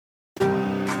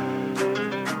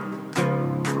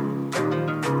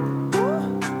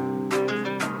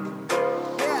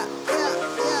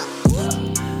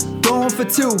for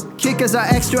two. Kickers are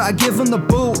extra, I give them the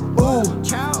boot. Ooh,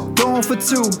 going for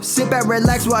two. Sit back,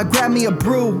 relax while I grab me a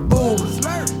brew. Ooh,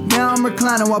 now I'm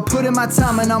reclining while putting my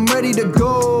time and I'm ready to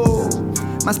go.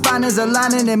 My spine is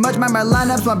aligning and much my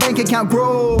lineups, my bank account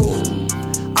grow.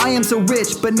 I am so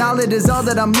rich, but knowledge is all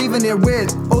that I'm leaving it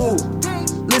with. Ooh,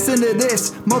 listen to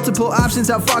this. Multiple options,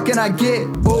 how far can I get?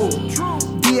 Ooh,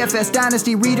 DFS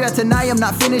Dynasty redraft tonight, I'm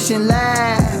not finishing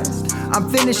last. I'm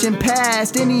finishing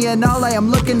past any and all, I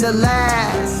am looking to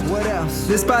last. What else?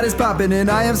 This spot is popping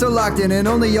and I am so locked in and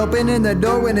only opening the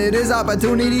door when it is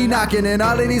opportunity knocking. And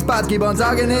all of these spots keep on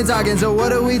talking and talking. So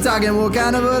what are we talking? What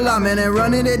kind of alignment? And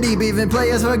running it deep, even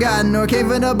players forgotten or came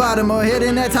from the bottom or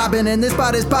hitting that top end. And this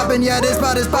spot is popping, yeah, this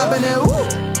spot is popping. And woo,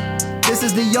 this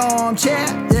is the armchair.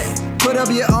 Yeah. Put up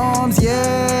your arms,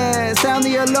 yeah. Sound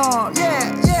the alarm,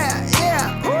 yeah.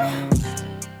 Woo.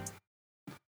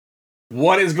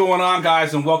 What is going on,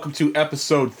 guys, and welcome to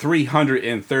episode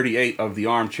 338 of the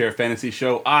Armchair Fantasy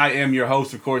Show. I am your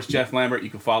host, of course, Jeff Lambert. You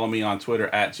can follow me on Twitter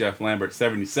at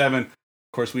JeffLambert77. Of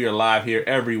course, we are live here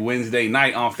every Wednesday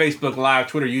night on Facebook Live,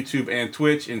 Twitter, YouTube, and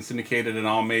Twitch, and syndicated in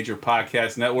all major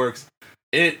podcast networks.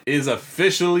 It is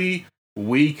officially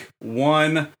week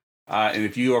one. And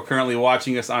if you are currently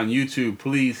watching us on YouTube,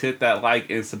 please hit that like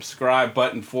and subscribe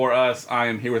button for us. I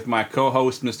am here with my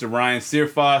co-host, Mr. Ryan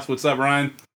Searfoss. What's up,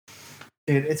 Ryan?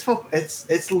 Dude,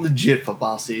 it's legit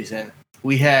football season.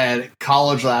 We had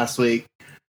college last week.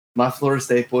 My Florida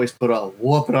State boys put a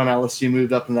whooping on LSU,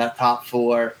 moved up in that top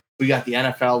four. We got the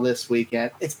NFL this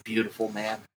weekend. It's beautiful,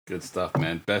 man. Good stuff,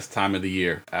 man. Best time of the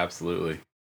year. Absolutely.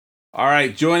 All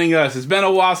right, joining us. It's been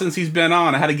a while since he's been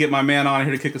on. I had to get my man on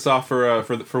here to kick us off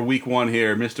for week one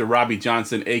here, Mr. Robbie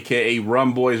Johnson, a.k.a.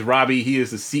 Rum Boys. Robbie, he is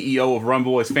the CEO of Rum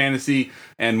Boys Fantasy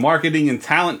and Marketing and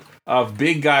Talent of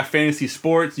Big Guy Fantasy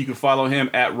Sports. You can follow him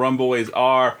at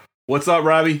RumBoysR. What's up,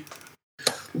 Robbie?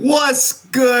 What's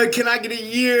good? Can I get a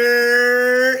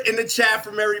year in the chat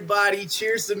from everybody?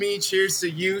 Cheers to me. Cheers to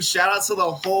you. Shout out to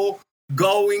the whole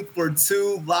Going for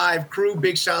Two live crew.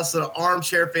 Big shout out to the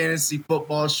Armchair Fantasy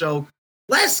Football Show.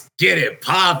 Let's get it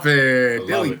popping.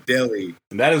 Dilly.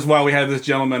 And that is why we have this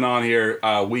gentleman on here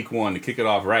week one to kick it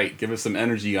off right. Give us some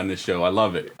energy on this show. I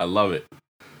love it.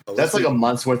 That's like a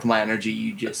month's worth of my energy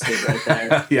you just did right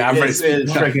there. Yeah, I'm ready.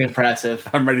 It's freaking impressive.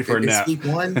 I'm ready for a nap. Week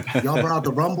one. Y'all brought out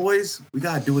the Rum Boys. We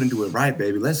gotta do it and do it right,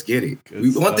 baby. Let's get it.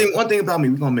 One thing about me,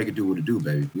 we're gonna make it do what it do,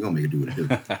 baby. We're gonna make it do what it do.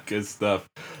 Good stuff.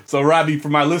 So, Robbie, for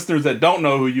my listeners that don't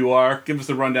know who you are, give us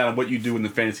a rundown of what you do in the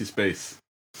fantasy space.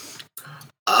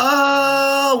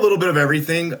 A little bit of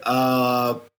everything.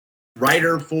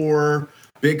 Writer for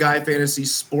Big Guy Fantasy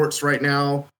Sports right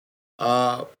now.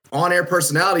 On-air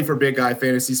personality for Big Guy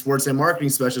Fantasy Sports and marketing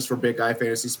specialist for Big Guy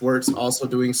Fantasy Sports. Also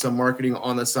doing some marketing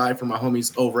on the side for my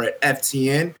homies over at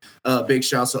FTN. Big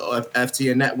shouts to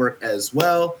FTN Network as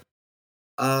well.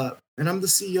 And I'm the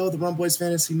CEO of the Rum Boys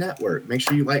Fantasy Network. Make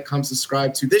sure you like, comment,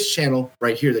 subscribe to this channel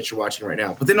right here that you're watching right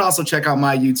now. But then also check out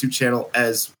my YouTube channel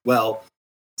as well.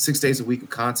 6 days a week of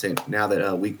content now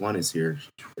that week one is here,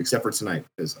 except for tonight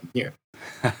because I'm here.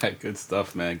 Good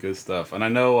stuff, man. Good stuff. And I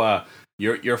know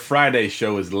your Friday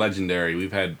show is legendary.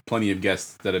 We've had plenty of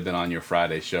guests that have been on your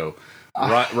Friday show.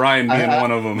 Ryan being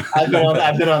one of them.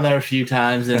 I've been on there a few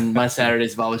times, and my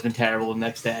Saturdays have always been terrible the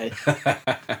next day.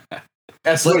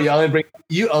 That's what you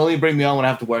only bring me on when I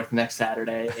have to work the next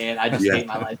Saturday, and I just hate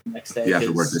my life the next day. You have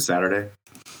to work this Saturday?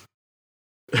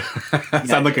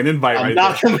 Sounds like an invite right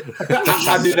there.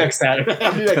 I'll do next Saturday.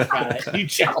 I'll do next Friday. You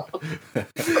chill.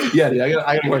 Yeah, dude,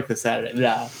 I gotta work this Saturday.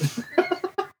 Yeah.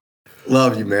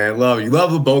 Love you, man. Love you.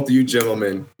 Love the both of you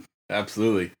gentlemen.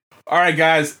 Absolutely. All right,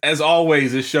 guys. As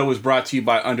always, this show is brought to you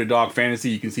by Underdog Fantasy.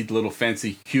 You can see the little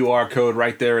fancy QR code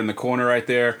right there in the corner right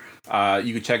there.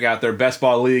 You can check out their best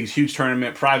ball leagues, huge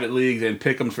tournament, private leagues, and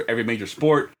pick them for every major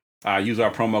sport. Use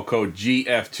our promo code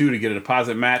GF2 to get a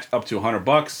deposit match up to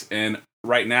 $100. And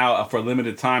right now, for a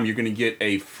limited time, you're going to get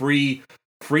a free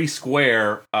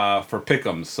square for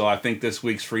pick'ems. So I think this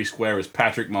week's free square is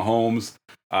Patrick Mahomes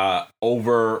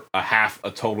over a half a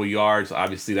total yards.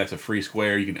 Obviously, that's a free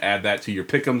square. You can add that to your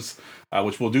pick'ems,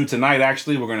 which we'll do tonight.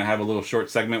 Actually, we're going to have a little short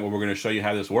segment where we're going to show you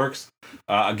how this works.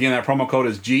 Again, that promo code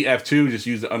is GF2. Just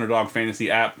use the Underdog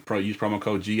Fantasy app. Use promo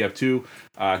code GF2.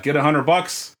 Get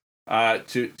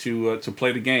 $100 to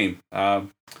play the game.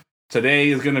 Today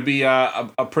is going to be a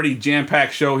pretty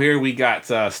jam-packed show here. We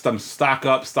got some stock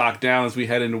up, stock down as we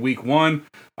head into week one.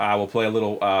 We'll play a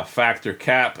little factor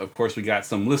cap. Of course, we got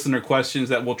some listener questions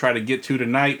that we'll try to get to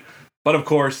tonight. But of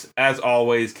course, as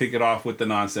always, kick it off with the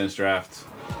nonsense draft.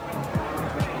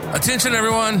 Attention,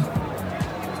 everyone.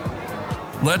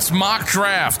 Let's mock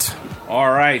draft. All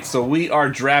right, so we are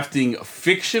drafting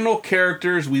fictional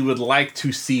characters we would like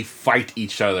to see fight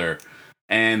each other.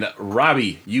 And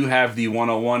Robbie, you have the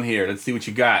 101 here. Let's see what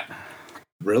you got.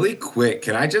 Really quick,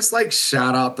 can I just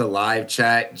shout out the live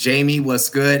chat? Jamie, what's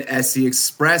good? SC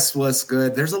Express, what's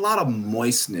good? There's a lot of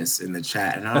moistness in the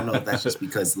chat, and I don't know if that's just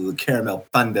because the Caramel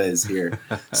Thunder is here.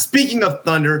 Speaking of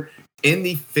Thunder, in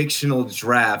the fictional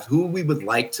draft, who we would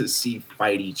like to see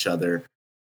fight each other,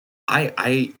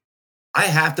 I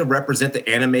have to represent the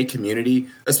anime community,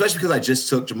 especially because I just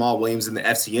took Jamal Williams in the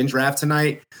FCN draft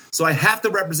tonight. So I have to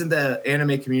represent the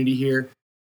anime community here.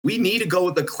 We need to go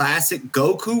with the classic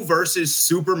Goku versus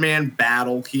Superman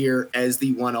battle here as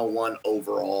the 101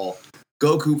 overall.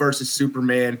 Goku versus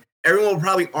Superman. Everyone will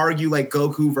probably argue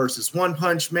Goku versus One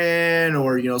Punch Man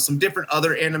or, some different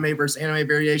other anime versus anime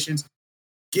variations.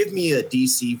 Give me a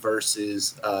DC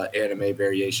versus anime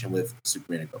variation with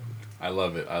Superman and Goku. I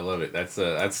love it.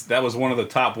 That was one of the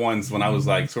top ones when I was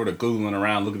sort of Googling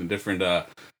around, looking at different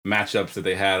matchups that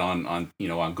they had on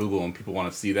Google, and people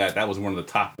want to see that. That was one of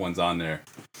the top ones on there.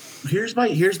 Here's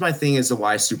my thing as to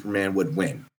why Superman would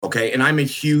win. Okay, and I'm a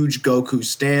huge Goku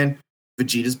stan.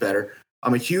 Vegeta's better.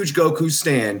 I'm a huge Goku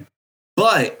stan,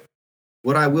 but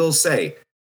what I will say,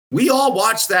 we all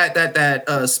watched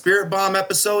that Spirit Bomb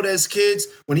episode as kids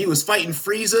when he was fighting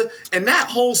Frieza, and that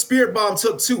whole Spirit Bomb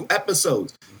took 2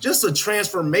 episodes. Just a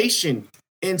transformation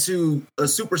into a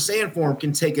Super Saiyan form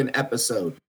can take an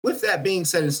episode. With that being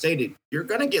said and stated, you're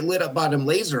gonna get lit up by them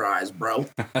laser eyes, bro.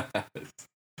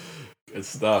 Good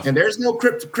stuff. And there's no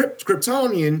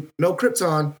Kryptonian, no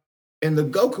Krypton in the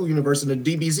Goku universe, in the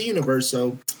DBZ universe,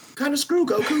 so kind of screw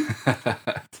Goku.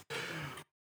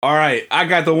 All right, I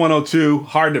got the 102.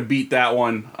 Hard to beat that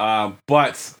one.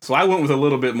 But so I went with a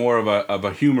little bit more of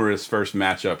a humorous first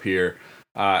matchup here.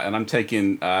 And I'm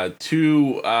taking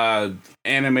 2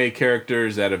 anime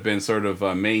characters that have been sort of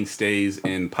mainstays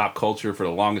in pop culture for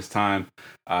the longest time.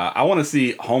 I want to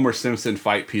see Homer Simpson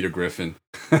fight Peter Griffin.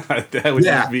 That would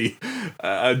just be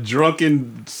a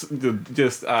drunken,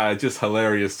 just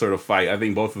hilarious sort of fight. I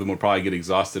think both of them would probably get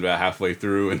exhausted about halfway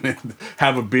through and then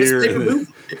have a beer.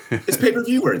 It's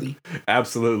pay-per-view worthy.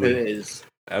 Absolutely. It is.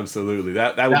 Absolutely.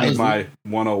 That would be my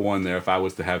 101 there if I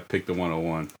was to have picked the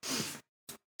 101.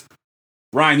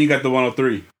 Ryan, you got the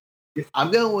 103.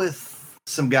 I'm going with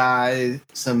some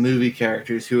movie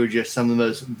characters who are just some of the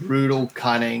most brutal,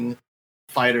 cunning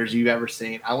fighters you've ever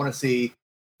seen. I want to see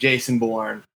Jason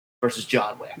Bourne versus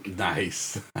John Wick.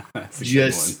 Nice.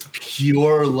 Just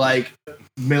pure,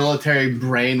 military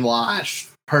brainwash,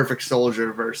 perfect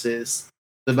soldier versus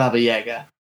the Baba Yaga,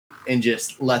 and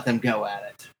just let them go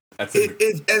at it.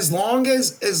 As long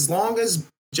as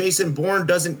Jason Bourne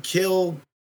doesn't kill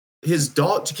his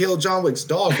dog, to kill John Wick's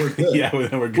dog, we're good. Yeah,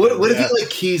 we're good. What if he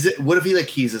keys it? What if he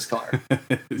keys his car?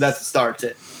 That starts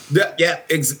it. If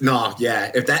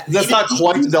that's not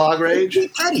quite the dog rage. Be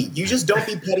petty. You just don't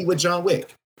be petty with John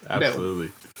Wick. Absolutely.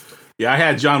 No. Yeah, I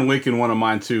had John Wick in one of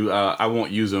mine too. I won't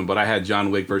use him, but I had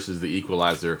John Wick versus the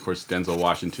Equalizer. Of course, Denzel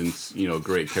Washington's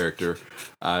great character.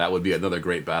 That would be another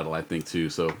great battle, I think,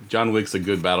 too. So John Wick's a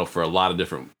good battle for a lot of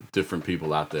different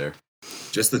people out there.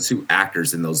 Just the 2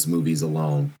 actors in those movies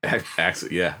alone.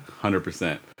 Actually, yeah,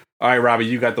 100%. All right, Robbie,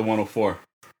 you got the 104.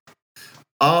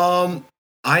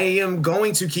 I am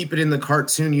going to keep it in the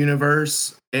cartoon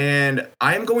universe, and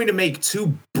I am going to make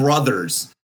 2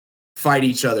 brothers fight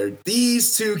each other.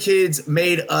 These 2 kids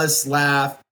made us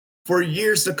laugh for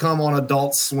years to come on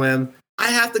Adult Swim. I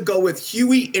have to go with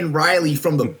Huey and Riley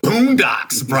from the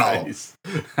Boondocks, bro. Nice.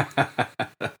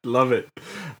 Love it.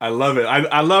 I love it.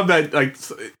 I love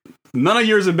that. None of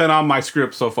yours have been on my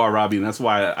script so far, Robbie, and that's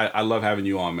why I love having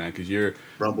you on, man, because you're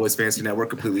Rum Boys Fantasy Network,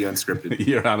 completely unscripted.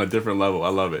 You're on a different level. I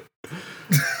love it.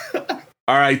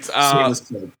 All right.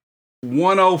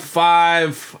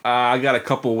 105. I got a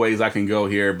couple ways I can go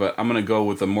here, but I'm going to go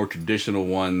with a more traditional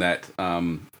one that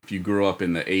if you grew up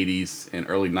in the 80s and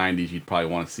early 90s, you'd probably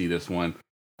want to see this one.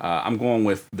 I'm going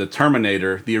with the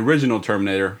Terminator, the original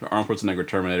Terminator, the Arnold Schwarzenegger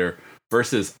Terminator,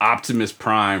 versus Optimus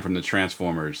Prime from the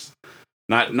Transformers.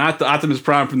 Not the Optimus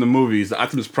Prime from the movies, the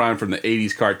Optimus Prime from the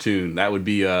 80s cartoon. That would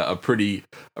be a pretty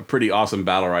awesome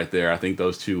battle right there. I think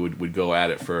those two would go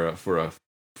at it for a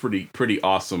pretty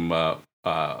awesome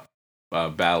battle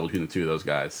between the two of those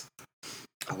guys.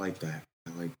 I like that.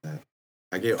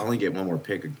 I only get one more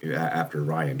pick after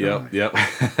Ryan. Yep.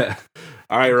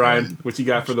 All right, Ryan, what you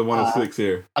got for the 106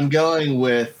 here? I'm going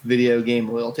with video game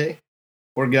loyalty.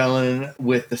 We're going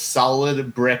with the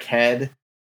solid brick head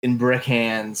and brick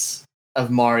hands of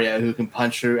Mario, who can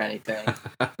punch through anything,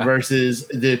 versus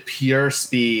the pure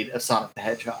speed of Sonic the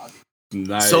Hedgehog.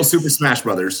 Nice. So Super Smash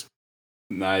Brothers.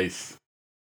 Nice.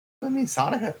 I mean,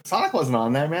 Sonic wasn't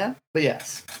on there, man. But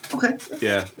yes. Okay.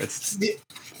 Yeah, it's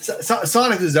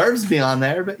Sonic deserves to be on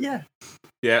there, but yeah.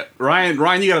 yeah.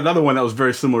 Ryan, you got another one that was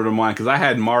very similar to mine because I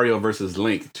had Mario versus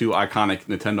Link, two iconic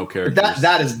Nintendo characters.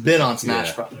 That has been on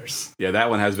Smash Brothers. Yeah, that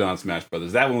one has been on Smash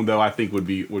Brothers. That one though, I think would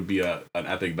be an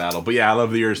epic battle. But yeah, I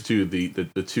love yours too.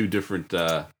 The two different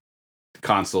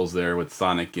consoles there with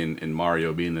Sonic and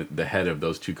Mario being the head of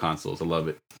those two consoles. I love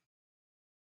it.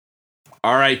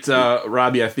 All right,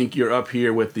 Robbie, I think you're up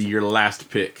here with your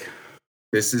last pick.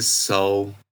 This is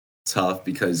so tough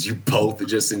because you both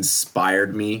just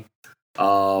inspired me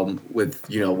with,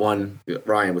 one,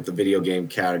 Ryan, with the video game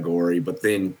category, but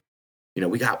then,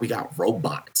 we got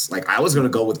robots. Like, I was going to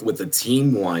go with the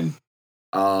team one.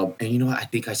 And you know what? I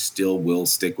think I still will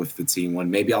stick with the team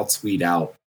one. Maybe I'll tweet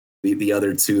out the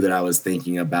other two that I was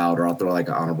thinking about, or I'll throw like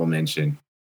an honorable mention.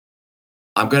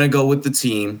 I'm going to go with the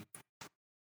team.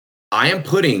 I am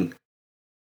putting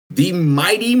the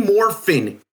Mighty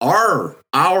Morphin, our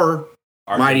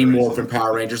Mighty Morphin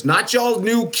Power Rangers, not y'all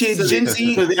new kids, Gen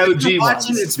Z. So the OG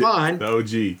watching, ones. it's fine. The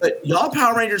OG. But y'all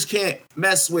Power Rangers can't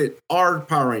mess with our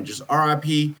Power Rangers.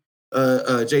 R.I.P.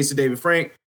 Jason David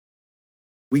Frank.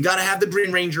 We got to have the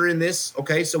Green Ranger in this.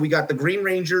 Okay, so we got the Green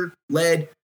Ranger-led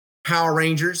Power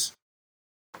Rangers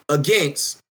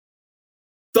against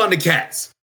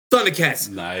Thundercats.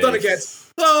 Nice. Thundercats.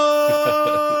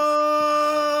 Oh!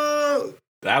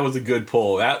 That was a good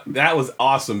pull. That was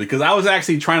awesome because I was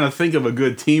actually trying to think of a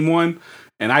good team one,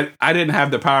 and I didn't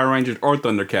have the Power Rangers or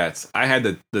Thundercats. I had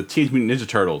the Teenage Mutant Ninja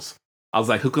Turtles. I was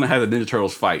like, who can I have the Ninja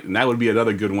Turtles fight? And that would be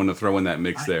another good one to throw in that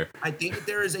mix there. I think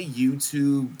there is a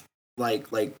YouTube like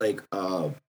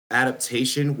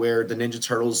adaptation where the Ninja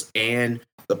Turtles and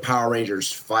the Power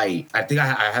Rangers fight. I think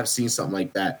I have seen something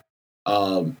like that.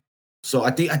 So I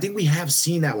think we have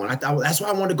seen that one. That's why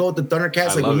I wanted to go with the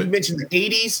Thundercats. Like when you mentioned the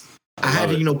 80s, I had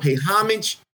to pay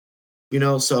homage.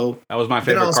 So that was my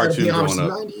favorite cartoon growing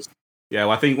up. 90s. Yeah,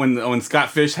 well, I think when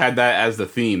Scott Fish had that as the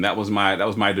theme, that was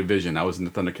my division. I was in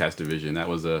the Thundercats division. That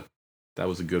was a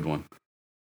good one.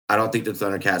 I don't think the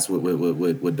Thundercats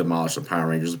would demolish the Power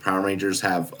Rangers. The Power Rangers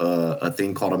have a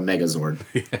thing called a Megazord.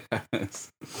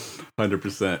 Yes,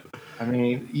 100%. I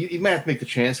mean, you might have to make the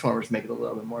Transformers make it a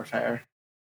little bit more fair.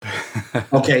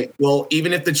 Okay, well,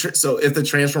 even if if the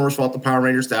Transformers fought the Power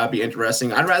Rangers, that would be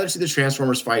interesting. I'd rather see the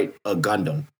Transformers fight a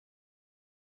Gundam.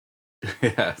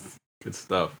 Yes, good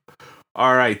stuff.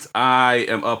 All right, I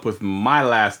am up with my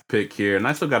last pick here, and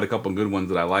I still got a couple good ones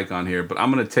that I like on here, but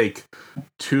I'm going to take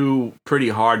two pretty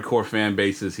hardcore fan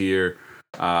bases here,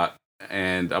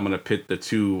 and I'm going to pit the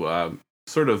two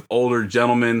sort of older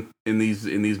gentlemen in these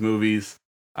movies.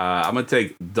 I'm going to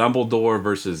take Dumbledore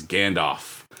versus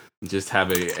Gandalf. Just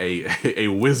have a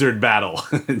wizard battle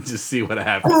and just see what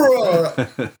happens.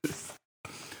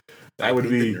 That would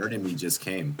be the nerd in me just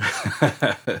came.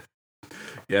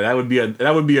 Yeah, that would be a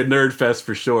nerd fest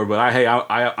for sure. But I'm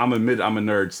a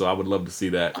nerd, so I would love to see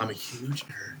that. I'm a huge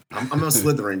nerd. I'm a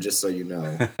Slytherin, just so you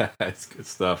know. That's good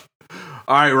stuff.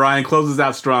 All right, Ryan, close us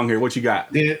out strong here. What you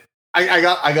got? Dude, I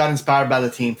got inspired by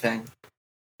the team thing,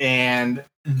 and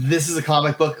this is a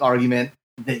comic book argument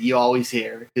that you always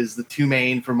hear because the two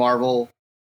main for Marvel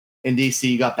and DC,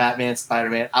 you got Batman,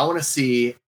 Spider-Man. I want to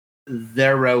see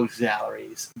their rogues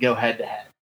galleries go head to head.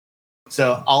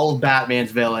 So all of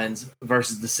Batman's villains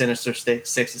versus the Sinister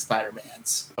Six of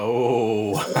Spider-Mans.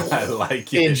 Oh, I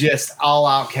like it. In just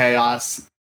all-out chaos.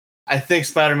 I think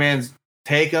Spider-Man's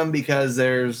take them because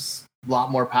there's a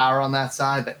lot more power on that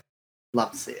side, but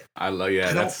love to see it. I love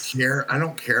I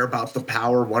don't care about the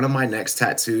power. One of my next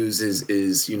tattoos is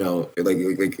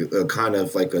like a kind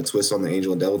of like a twist on the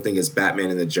angel and devil thing is Batman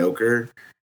and the Joker.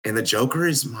 And the Joker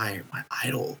is my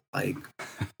idol, like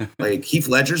Heath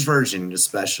Ledger's version,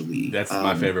 especially. That's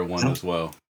my favorite one as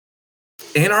well.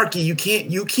 Anarchy, you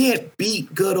can't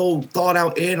beat good old thought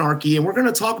out anarchy, and we're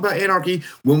gonna talk about anarchy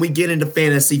when we get into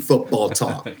fantasy football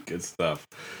talk. Good stuff.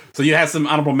 So you have some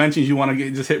honorable mentions you want to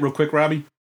just hit real quick, Robbie?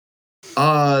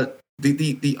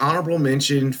 The honorable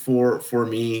mention for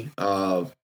me,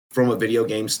 from a video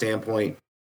game standpoint,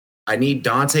 I need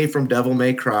Dante from Devil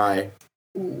May Cry.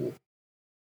 Ooh.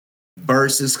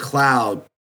 Versus Cloud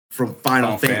from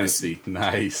Final Fantasy.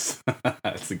 Nice.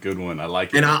 That's a good one. I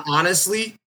like it. And I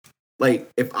honestly, like,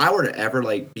 if I were to ever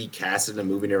like be casted in a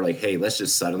movie and they're like, hey, let's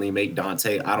just suddenly make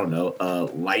Dante, I don't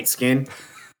know, light skin,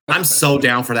 I'm so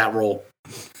down for that role.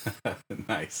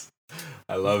 Nice.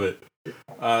 I love it.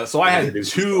 So I had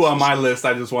two on my list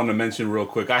I just wanted to mention real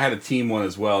quick. I had a team one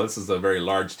as well. This is a very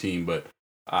large team, but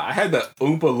I had the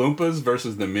Oompa Loompas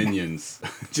versus the Minions,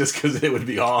 just because it would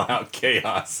be all out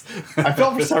chaos. I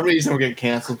felt for some reason we're getting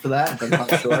canceled for that, but I'm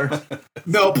not sure.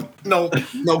 Nope. No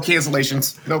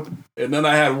cancellations. Nope. And then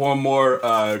I had one more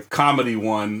comedy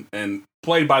one, and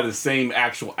played by the same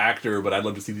actual actor, but I'd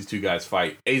love to see these two guys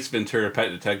fight. Ace Ventura, Pet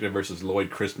Detective versus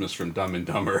Lloyd Christmas from Dumb and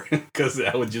Dumber, because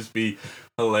that would just be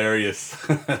hilarious.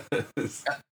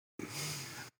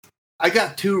 I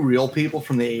got two real people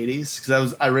from the 80s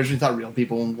because I originally thought real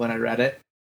people when I read it.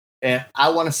 And I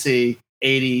want to see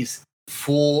 80s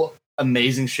full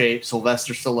amazing shape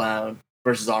Sylvester Stallone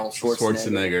versus Arnold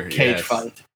Schwarzenegger. Cage yes.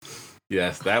 fight.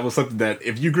 Yes, that was something that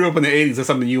if you grew up in the 80s, that's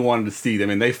something you wanted to see. I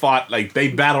mean, they fought, like, they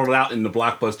battled it out in the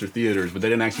blockbuster theaters, but they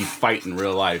didn't actually fight in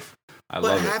real life. I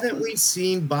love it. But haven't we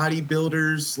seen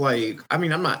bodybuilders like, I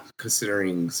mean, I'm not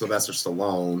considering Sylvester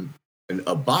Stallone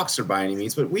a boxer by any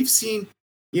means, but we've seen,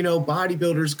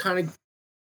 bodybuilders kind of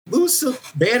lose some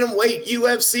bantamweight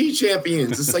UFC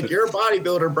champions. It's like, you're a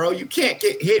bodybuilder, bro. You can't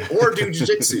get hit or do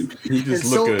jiu-jitsu. You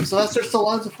just look good. Sylvester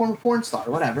Stallone's a former porn star,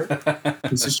 whatever.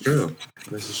 This is true.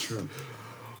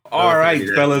 All right,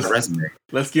 fellas.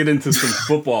 Let's get into some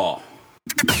football.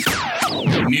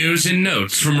 News and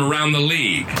notes from around the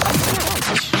league.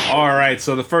 All right,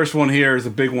 so the first one here is a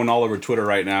big one all over Twitter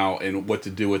right now, and what to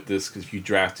do with this, because you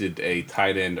drafted a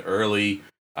tight end early.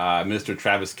 Mr.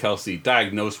 Travis Kelce,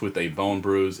 diagnosed with a bone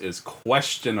bruise, is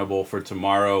questionable for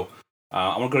tomorrow.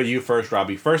 I'm going to go to you first,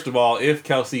 Robbie. First of all, if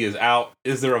Kelce is out,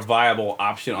 is there a viable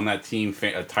option on that team,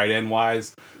 tight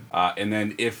end-wise? And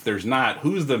then if there's not,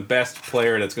 who's the best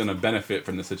player that's going to benefit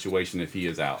from the situation if he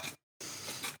is out?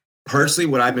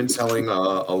 Personally, what I've been telling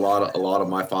a lot of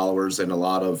my followers and a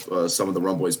lot of some of the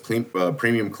Run Boys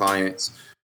premium clients,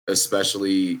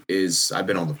 especially, is I've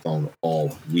been on the phone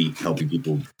all week helping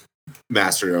people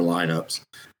master their lineups.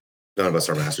 None of us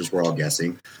are masters; we're all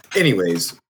guessing.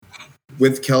 Anyways,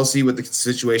 with Kelce, with the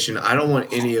situation, I don't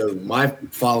want any of my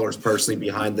followers personally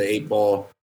behind the 8 ball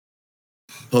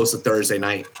post a Thursday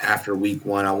night after week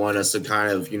 1. I want us to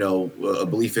kind of, a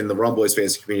belief in the Run Boys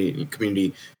fans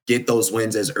community, get those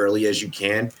wins as early as you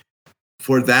can.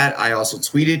 For that, I also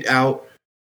tweeted out,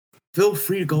 feel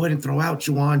free to go ahead and throw out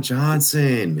Juwan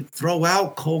Johnson, throw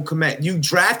out Cole Kmet. You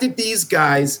drafted these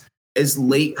guys as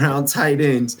late round tight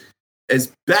ends,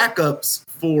 as backups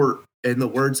for, in the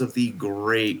words of the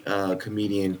great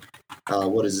comedian,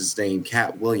 what is his name?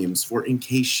 Cat Williams, for in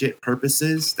case shit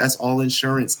purposes. That's all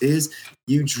insurance is.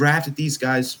 You drafted these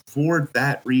guys for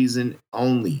that reason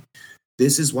only.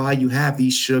 This is why you have the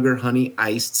sugar honey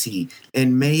iced tea.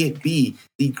 And may it be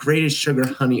the greatest sugar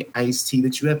honey iced tea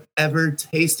that you have ever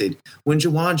tasted when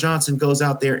Juwan Johnson goes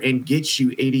out there and gets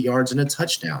you 80 yards and a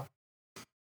touchdown.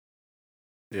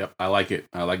 Yep, I like it.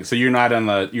 So you're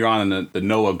on the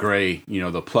Noah Gray,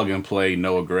 the plug and play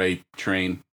Noah Gray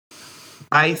train.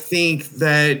 I think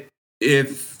that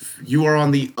if you are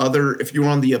on the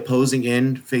opposing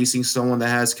end facing someone that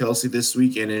has Kelce this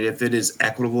week, and if it is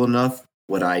equitable enough,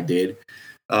 what I did,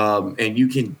 and you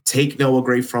can take Noah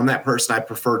Gray from that person, I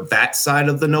prefer that side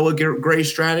of the Noah Gray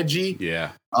strategy.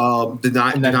 Yeah.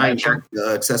 Denying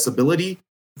accessibility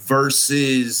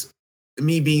versus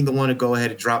me being the one to go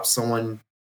ahead and drop someone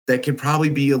that could probably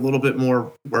be a little bit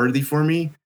more worthy for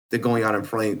me than going out and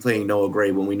playing Noah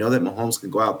Gray when we know that Mahomes can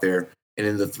go out there and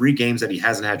in the 3 games that he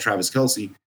hasn't had Travis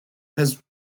Kelce has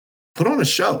put on a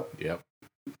show. Yep.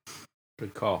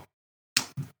 Good call.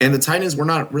 And the Titans were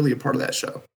not really a part of that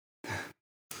show.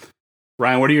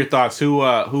 Ryan, what are your thoughts?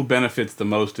 Who benefits the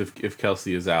most if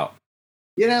Kelce is out?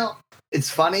 It's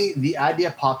funny. The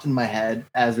idea popped in my head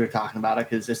as we were talking about it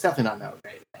because it's definitely not Noah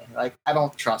Gray. Like, I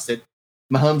don't trust it.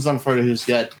 Mahomes on further who's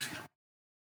good.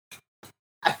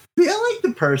 I feel like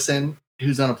the person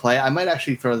who's going to play, I might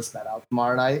actually throw this bet out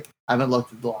tomorrow night. I haven't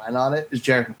looked at the line on it. Is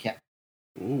Jerick McKinnon.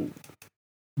 Ooh.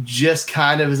 Just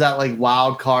kind of is that like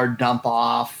wild card dump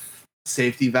off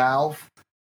safety valve.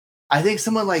 I think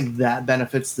someone like that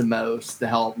benefits the most to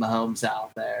help Mahomes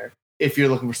out there if you're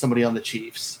looking for somebody on the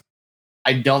Chiefs.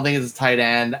 I don't think it's a tight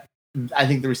end. I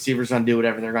think the receiver's going to do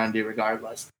whatever they're going to do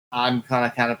regardless. I'm kind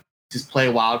of just play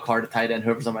a wild card at tight end,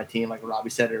 whoever's on my team, like Robbie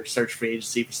said, or search free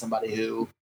agency for somebody who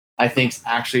I think's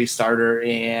actually a starter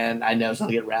and I know is going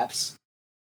to get reps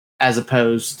as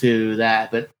opposed to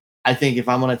that. But I think if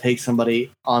I'm going to take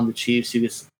somebody on the Chiefs who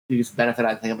gets benefit,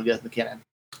 I think I'm going to go with McKinnon.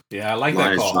 Yeah, I like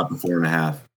Line that call. Shot to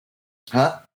 4.5.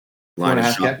 Huh? Line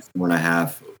is shot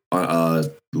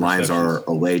 4.5. Lions are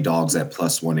away dogs at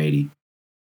plus 180.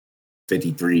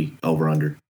 53 over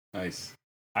under. Nice.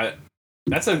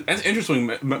 That's interesting.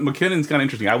 McKinnon's kind of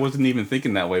interesting. I wasn't even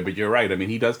thinking that way, but you're right. I mean,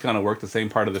 he does kind of work the same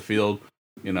part of the field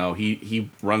You know, he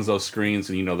runs those screens,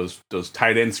 and those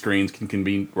tight end screens can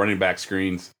be running back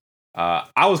screens.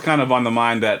 I was kind of on the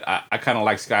mind that I kind of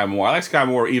like Sky Moore. I like Sky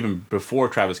Moore even before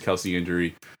Travis Kelce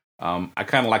injury. I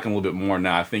kind of like him a little bit more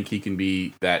now. I think he can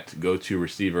be that go-to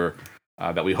receiver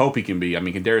that we hope he can be. I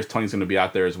mean, Kadarius Toney's going to be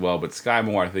out there as well, but Sky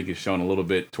Moore I think has shown a little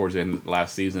bit towards the end of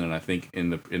last season, and I think in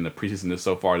the preseason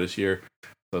so far this year.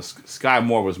 So Sky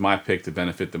Moore was my pick to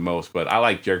benefit the most, but I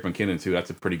like Jerick McKinnon too. That's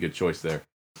a pretty good choice there.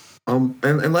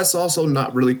 And let's also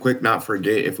not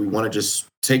forget, if we want to just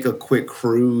take a quick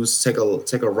cruise, take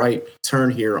a right turn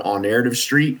here on Narrative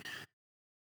Street.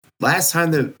 Last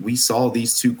time that we saw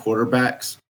these two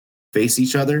quarterbacks face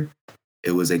each other,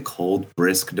 it was a cold,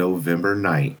 brisk November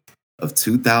night of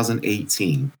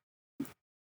 2018.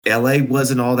 LA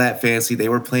wasn't all that fancy. They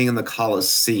were playing in the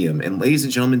Coliseum. And ladies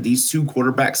and gentlemen, these two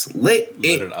quarterbacks lit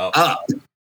it up.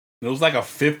 It was like a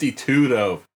 52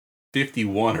 though.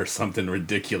 51 or something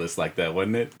ridiculous like that,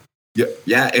 wasn't it?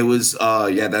 Yeah, it was.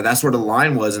 That's where the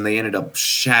line was, and they ended up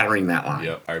shattering that line.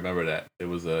 Yep, I remember that. It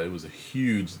was a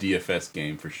huge DFS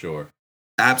game for sure.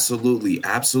 Absolutely.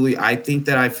 I think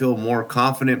that I feel more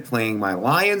confident playing my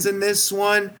Lions in this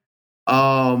one.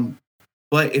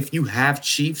 But if you have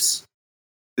Chiefs,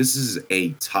 this is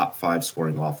a top 5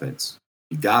 scoring offense.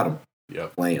 You got them.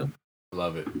 Yep, play them.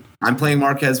 Love it. I'm playing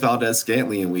Marquez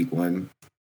Valdez-Scantling in week 1.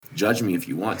 Judge me if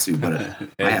you want to, but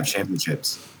hey, I have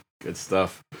championships. Good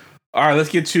stuff. All right, let's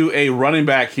get to a running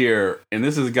back here. And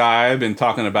this is a guy I've been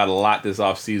talking about a lot this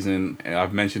offseason. And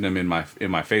I've mentioned him in my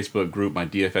Facebook group, my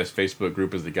DFS Facebook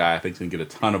group, is the guy I think is going to get a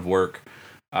ton of work.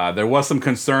 There was some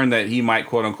concern that he might,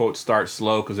 quote unquote, start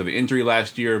slow because of the injury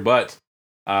last year. But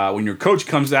when your coach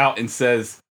comes out and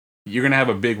says you're going to have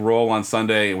a big role on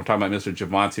Sunday, and we're talking about Mr.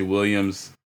 Javonte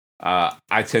Williams,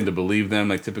 I tend to believe them.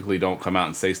 They typically don't come out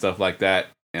and say stuff like that.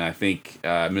 And I think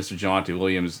Mr. Javonte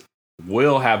Williams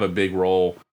will have a big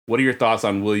role. What are your thoughts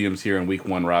on Williams here in week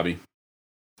 1, Robbie?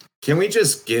 Can we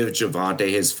just give Javonte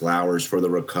his flowers for the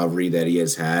recovery that he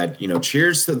has had?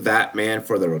 Cheers to that man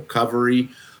for the recovery.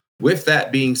 With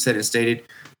that being said and stated,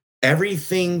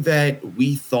 everything that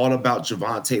we thought about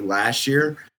Javonte last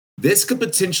year, this could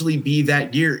potentially be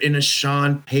that year in a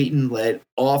Sean Payton-led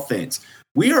offense.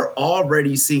 We are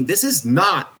already seeing this is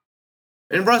not,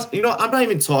 and Russ, I'm not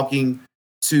even talking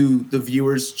to the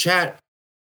viewers chat.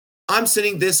 I'm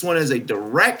sending this one as a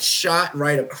direct shot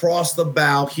right across the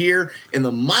bow here in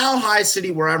the Mile High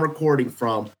City where I'm recording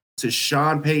from to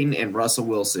Sean Payton and Russell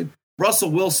Wilson.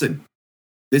 Russell Wilson,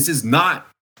 this is not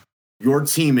your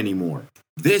team anymore.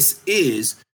 This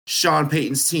is Sean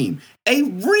Payton's team. A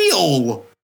real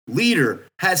leader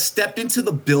has stepped into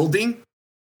the building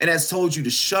and has told you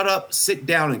to shut up, sit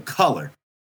down, and color,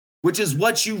 which is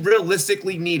what you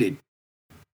realistically needed.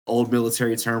 Old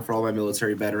military term for all my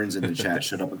military veterans in the chat,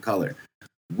 shut up and color.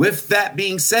 With that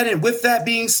being said, and with that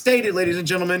being stated, ladies and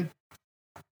gentlemen,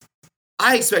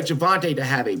 I expect Javonte to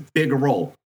have a bigger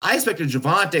role. I expected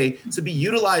Javonte to be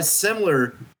utilized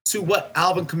similar to what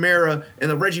Alvin Kamara and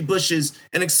the Reggie Bushes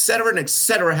and et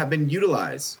cetera have been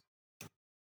utilized.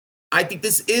 I think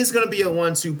this is going to be a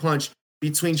 1-2 punch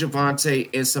between Javonte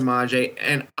and Samaje.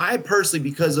 And I personally,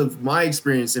 because of my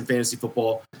experience in fantasy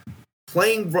football,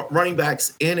 playing running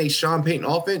backs in a Sean Payton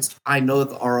offense, I know that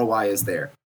the ROI is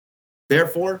there.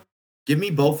 Therefore, give me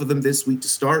both of them this week to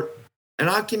start. And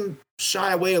I can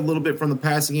shy away a little bit from the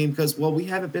passing game because, well, we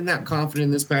haven't been that confident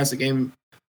in this passing game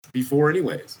before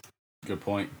anyways. Good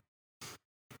point.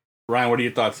 Ryan, what are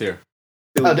your thoughts here?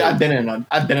 I've been in on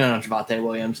Javonte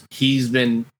Williams. He's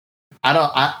been I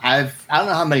don't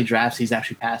know how many drafts he's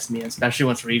actually passed me, especially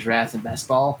once redraft and best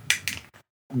ball,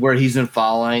 where he's been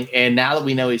following. And now that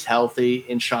we know he's healthy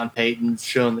and Sean Payton's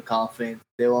showing the confidence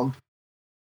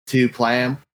to play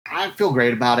him, I feel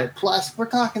great about it. Plus, we're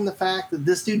talking the fact that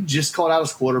this dude just called out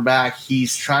his quarterback.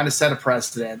 He's trying to set a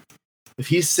precedent. If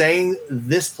he's saying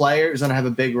this player is going to have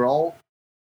a big role,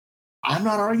 I'm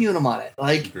not arguing him on it.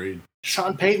 Agreed.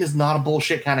 Sean Payton is not a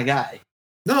bullshit kind of guy.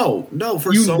 No,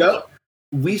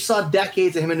 we saw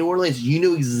decades of him in New Orleans. You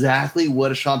knew exactly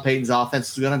what a Sean Payton's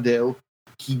offense was going to do.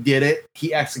 He did it.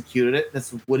 He executed it.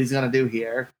 That's what he's going to do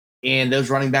here. And those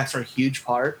running backs are a huge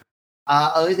part.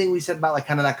 Only thing we said about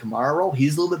kind of that Kamara role,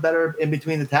 he's a little bit better in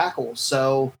between the tackles.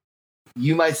 So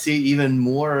you might see even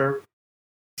more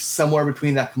somewhere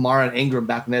between that Kamara and Ingram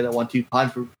back in there, that 1-2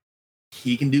 punch.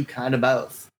 He can do kind of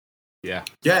both. Yeah.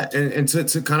 Yeah. And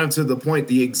to kind of to the point,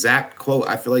 the exact quote,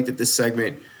 I feel like that this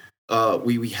segment,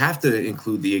 we have to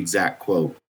include the exact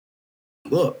quote.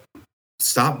 Look,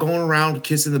 stop going around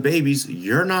kissing the babies.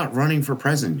 You're not running for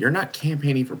president. You're not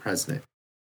campaigning for president.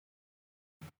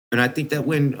 And I think that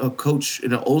when a coach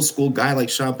and an old school guy like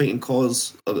Sean Payton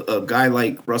calls a guy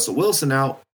like Russell Wilson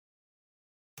out,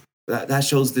 that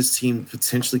shows this team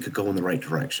potentially could go in the right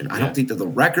direction. I don't think that the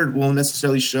record will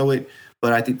necessarily show it,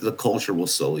 but I think that the culture will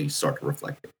slowly start to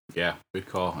reflect it. Yeah, good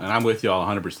call. And I'm with y'all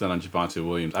 100% on Javonte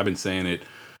Williams. I've been saying it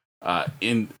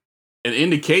in an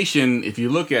indication, if you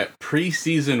look at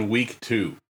preseason week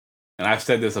 2, and I've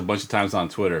said this a bunch of times on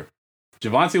Twitter,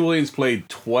 Javonte Williams played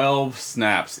 12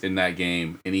 snaps in that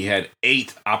game, and he had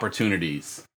 8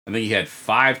 opportunities. I think he had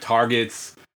 5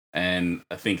 targets and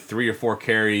I think 3 or 4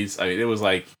 carries. I mean, it was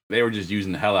like they were just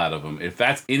using the hell out of him. If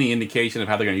that's any indication of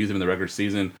how they're going to use him in the regular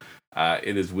season,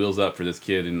 it is wheels up for this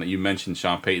kid. And you mentioned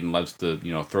Sean Payton loves to,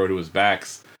 throw to his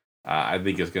backs. I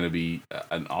think it's going to be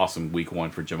an awesome week 1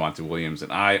 for Javonte Williams.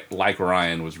 And I, like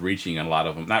Ryan, was reaching a lot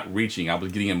of them. Not reaching, I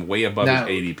was getting him way above his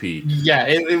ADP. Yeah,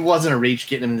 it wasn't a reach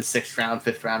getting him in the 6th round,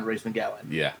 5th round where he's been going.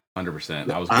 Yeah, 100%.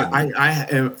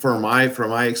 I for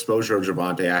my exposure of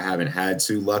Javonte, I haven't had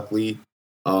to, luckily.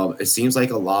 It seems like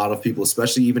a lot of people,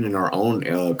 especially even in our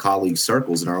own colleague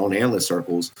circles, in our own analyst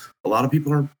circles, a lot of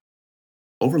people are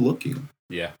overlooking him.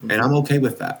 Yeah. And I'm okay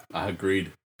with that. I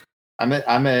agreed. I'm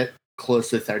at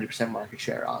close to 30% market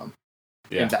share on him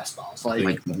in best balls.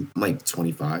 Like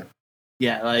 25.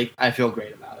 Yeah, I feel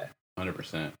great about it.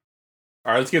 100%.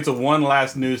 All right, let's get to one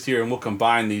last news here, and we'll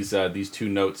combine these 2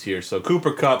 notes here. So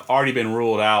Cooper Kupp already been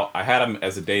ruled out. I had him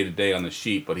as a day-to-day on the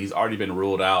sheet, but he's already been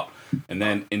ruled out. And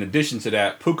then in addition to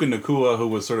that, Puka Nacua, who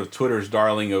was sort of Twitter's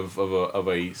darling of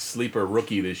a sleeper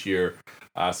rookie this year,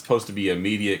 supposed to be an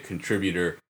immediate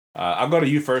contributor. I'll go to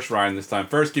you first, Ryan, this time.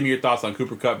 First, give me your thoughts on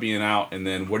Cooper Kupp being out, and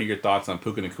then what are your thoughts on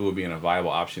Puka Nacua being a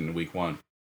viable option in week 1?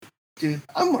 Dude,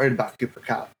 I'm worried about Cooper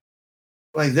Kupp.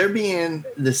 They're being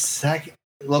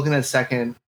looking at a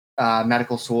second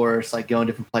medical source, going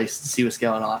different places to see what's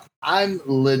going on. I'm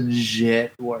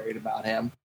legit worried about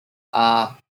him.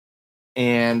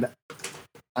 And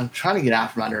I'm trying to get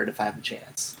out from under it if I have a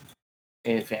chance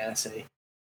in fantasy.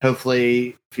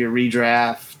 Hopefully, if you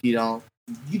redraft,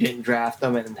 you didn't draft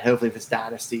them, and hopefully, if it's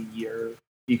dynasty, you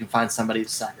can find somebody to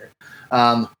sucker.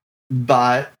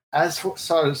 But as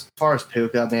far as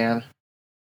Puka, man,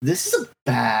 this is a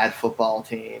bad football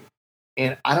team,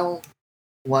 and I don't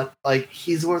want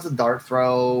he's worth a dart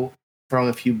throw, throwing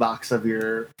a few bucks of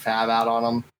your fab out on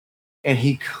him, and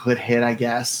he could hit, I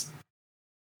guess.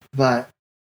 But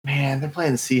man, they're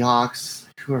playing the Seahawks,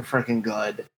 who are freaking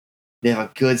good. They have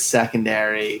a good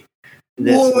secondary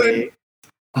this week.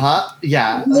 Huh?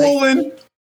 Yeah. Woolen.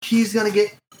 He's going to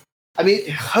get... I mean,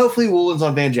 hopefully Woolen's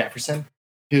on Van Jefferson,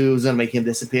 who's going to make him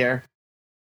disappear.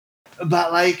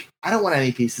 But, I don't want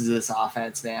any pieces of this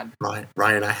offense, man.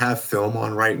 Ryan, I have film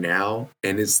on right now,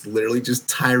 and it's literally just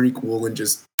Tyreek Woolen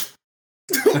just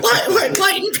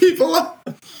lighting people up.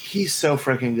 He's so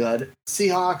freaking good.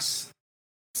 Seahawks,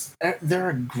 they're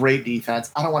a great defense.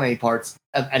 I don't want any parts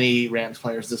of any Rams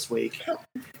players this week,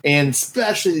 and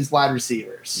especially these wide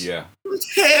receivers. Yeah.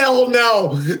 Hell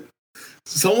no.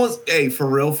 Someone's for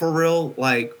real, for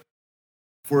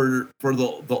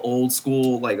the old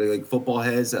school like football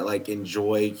heads that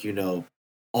enjoy,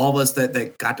 all of us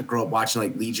that got to grow up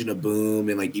watching Legion of Boom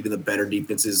and even the better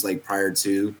defenses prior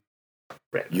to.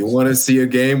 You want to see a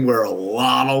game where a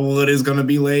lot of wood is going to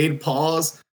be laid?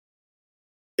 Pause.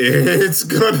 It's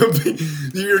gonna be.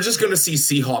 You're just gonna see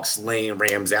Seahawks laying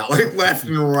Rams out left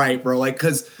and right, bro.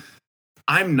 Because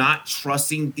I'm not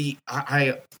trusting the.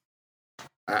 I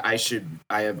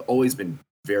have always been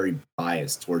very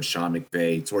biased towards Sean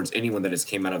McVay, towards anyone that has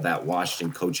came out of that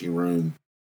Washington coaching room,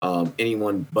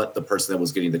 anyone but the person that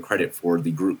was getting the credit for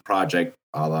the group project,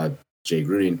 a la Jay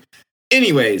Gruden.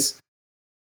 Anyways,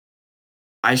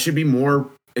 I should be more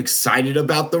excited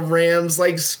about the Rams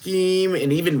scheme,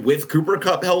 and even with Cooper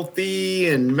Kupp healthy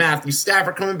and Matthew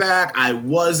Stafford coming back, I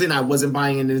wasn't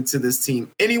buying into this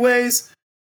team. Anyways,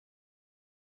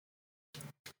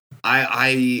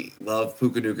 I love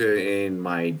Puka Nacua in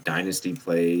my dynasty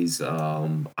plays.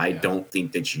 I don't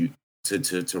think that you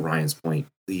to Ryan's point,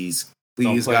 please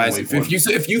guys,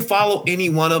 if you follow any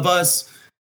one of us,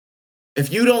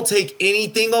 if you don't take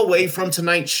anything away from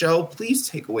tonight's show, please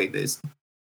take away this.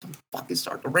 Don't fucking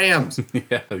start the Rams.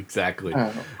 Yeah, exactly.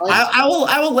 I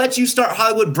will let you start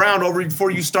Hollywood Brown over before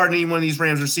you start any one of these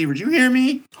Rams receivers. You hear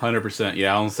me? 100%.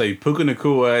 Yeah, I'll say Puka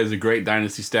Nacua is a great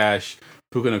dynasty stash.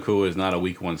 Puka Nacua is not a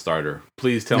week 1 starter.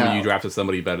 Please tell me you drafted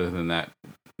somebody better than that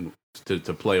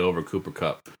to play over Cooper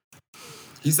Kupp.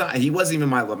 He's not. He wasn't even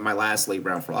my last late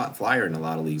round flyer in a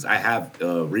lot of leagues. I have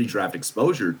redraft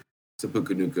exposure to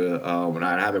Puka Nacua, and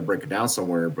I have it break it down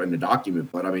somewhere in the document.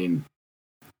 But I mean,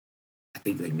 I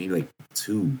think maybe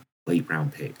 2 late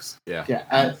round picks. Yeah.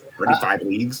 35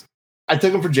 leagues. I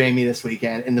took him for Jamie this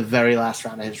weekend in the very last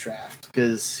round of his draft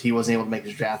because he wasn't able to make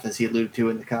his draft, as he alluded to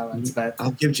in the comments. But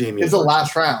I'll give Jamie. it's the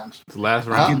last round. It's the last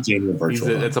I'll round. give Jamie a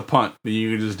virtual. It's a punt.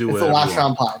 You can just do It's whatever. the last you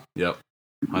round want. punt. Yep,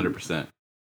 100%.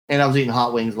 And I was eating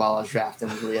hot wings while I was drafting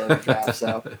at the end of the draft.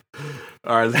 So,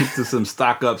 All right, let's get to some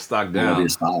stock up, stock down.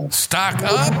 Stock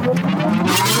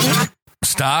up,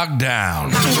 stock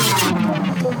down.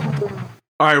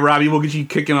 All right, Robbie, we'll get you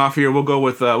kicking off here. We'll go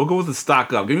with the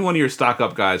stock up. Give me one of your stock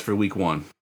up guys for week 1.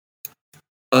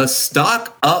 A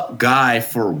stock up guy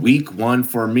for week 1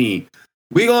 for me.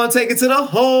 We're going to take it to the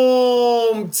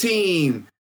home team.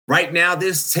 Right now,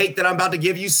 this take that I'm about to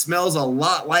give you smells a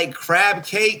lot like crab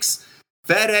cakes,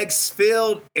 FedEx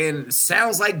Field, and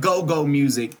sounds like go-go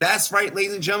music. That's right,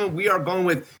 ladies and gentlemen. We are going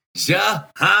with Jahan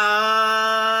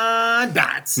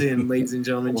Dotson, ladies and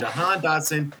gentlemen. Jahan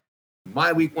Dotson,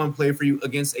 my week 1 play for you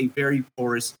against a very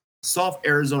porous, soft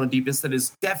Arizona defense that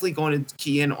is definitely going to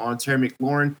key in on Terry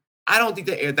McLaurin. I don't think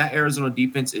that Arizona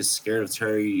defense is scared of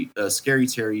the F1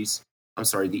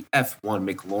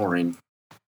 McLaurin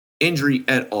injury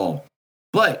at all.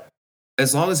 But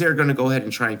as long as they're going to go ahead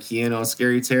and try and key in on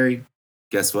Scary Terry,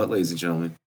 guess what, ladies and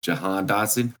gentlemen? Jahan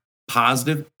Dotson,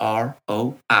 positive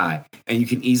ROI. And you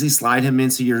can easily slide him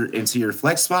into your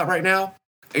flex spot right now.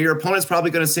 And your opponent's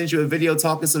probably going to send you a video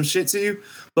talking some shit to you.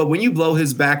 But when you blow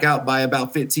his back out by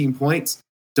about 15 points,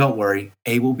 don't worry,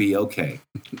 A will be okay.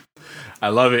 I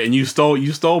love it, and you stole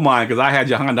mine because I had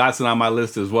Jahan Dotson on my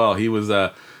list as well. He was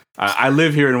I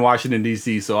live here in Washington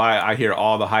D.C., so I hear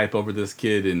all the hype over this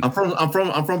kid. And I'm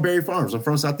from Berry Farms. I'm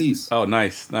from Southeast. Oh,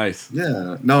 nice.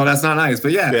 Yeah, no, that's not nice,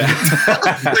 but yeah.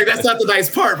 Like, that's not the nice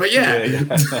part, but yeah.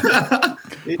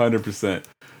 100%.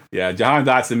 Yeah, Jahan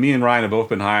Dotson. Me and Ryan have both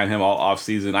been high on him all off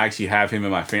season. I actually have him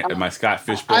in my Scott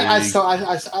Fishbowl league.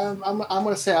 I'm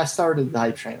going to say I started the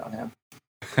hype train on him.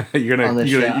 You're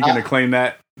gonna claim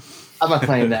that? I'm gonna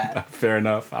claim that. Fair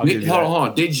enough. Hold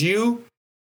on. Did you?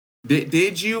 Or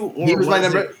he was my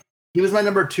number. He was my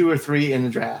number 2 or 3 in the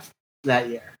draft that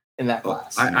year in that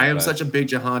class. I am such a big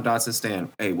Jahan Dotson stan.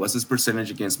 Hey, what's his percentage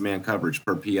against man coverage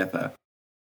per PFF?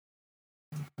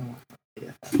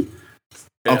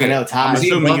 Okay, no, it's high.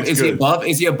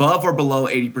 Is he above or below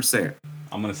 80%?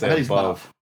 I'm gonna say above.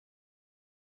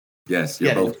 Yes,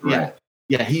 you're both correct.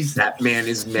 Yeah, that man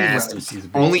is nasty.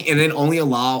 Only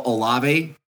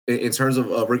Olave, in terms of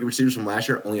rookie receivers from last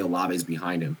year, only Olave is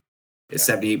behind him. It's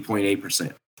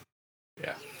 78.8%.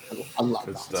 Yeah, I love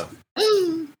good that stuff.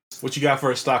 What you got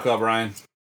for a stock up, Ryan?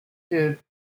 Dude,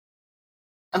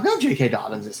 I'm going J.K.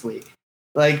 Dobbins this week.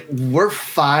 Like, we're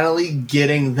finally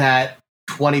getting that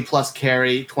 20-plus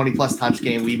carry, 20-plus touch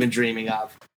game we've been dreaming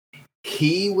of.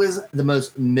 He was the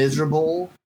most miserable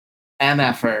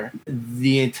MFer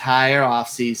the entire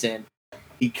offseason.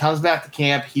 He comes back to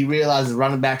camp. He realizes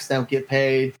running backs don't get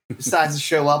paid. Decides to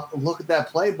show up and look at that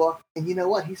playbook. And you know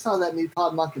what? He saw that new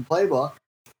Todd Monken playbook.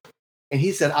 And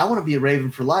he said, I want to be a Raven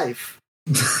for life.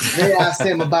 They asked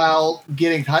him about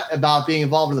being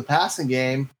involved in the passing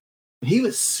game. He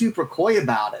was super coy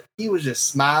about it. He was just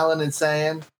smiling and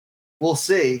saying, we'll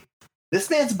see. This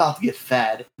man's about to get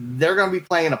fed. They're going to be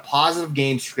playing a positive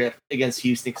game script against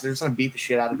Houston because they're just going to beat the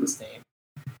shit out of this team.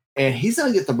 And he's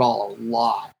going to get the ball a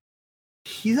lot.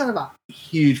 He's going to have a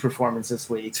huge performance this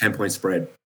week. 10-point spread.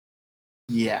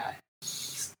 Yeah.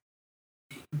 He's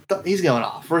going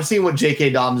off. We're seeing what J.K.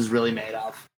 Dobbins is really made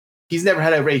of. He's never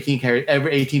had over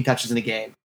 18 touches in a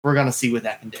game. We're going to see what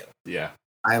that can do. Yeah.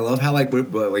 I love how me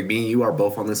and you are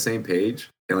both on the same page.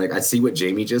 And I see what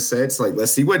Jamie just said. So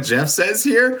let's see what Jeff says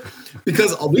here,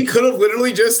 because we could have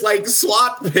literally just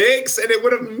swapped picks and it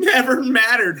would have never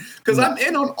mattered. Because I'm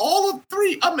in on all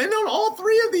 3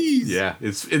 of these. Yeah,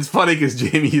 it's funny because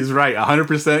Jamie is right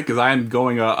 100% because I'm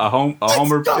going a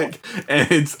homer pick,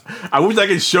 and I wish I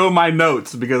could show my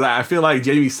notes because I feel like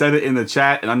Jamie said it in the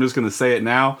chat and I'm just gonna say it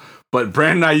now. But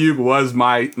Brandon Ayuk was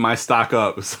my stock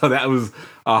up, so that was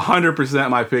 100%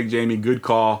 my pick, Jamie. Good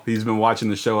call. He's been watching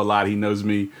the show a lot. He knows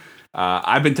me.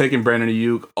 I've been taking Brandon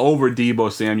Ayuk over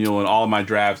Deebo Samuel in all of my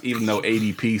drafts, even though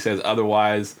ADP says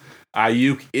otherwise.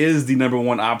 Ayuk is the number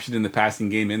 1 option in the passing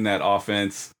game in that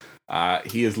offense.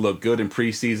 He has looked good in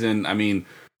preseason. I mean,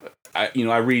 I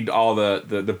read all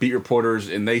the beat reporters,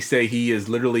 and they say he is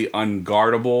literally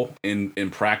unguardable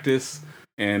in practice.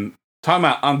 And talking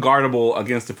about unguardable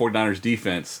against the 49ers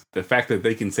defense, the fact that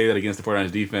they can say that against the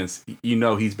 49ers defense,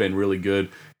 he's been really good.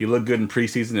 He looked good in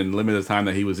preseason and limited time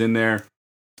that he was in there.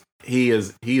 He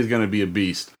is going to be a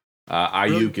beast.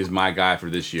 Ayuk is my guy for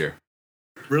this year.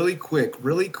 Really quick.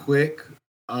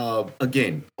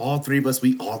 Again, all 3 of us,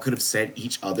 we all could have said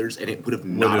each other's and it would have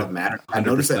not have mattered. I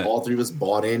noticed that all 3 of us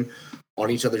bought in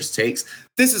on each other's takes.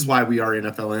 This is why we are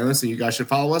NFL analysts, and you guys should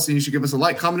follow us, and you should give us a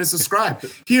like, comment, and subscribe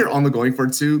here on the Going For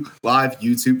Two live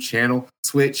YouTube channel,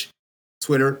 Twitch,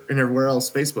 Twitter, and everywhere else,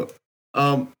 Facebook.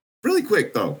 Really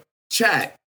quick though,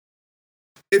 chat.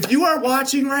 If you are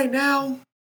watching right now,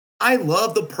 I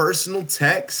love the personal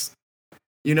text,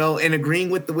 and agreeing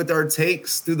with our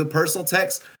takes through the personal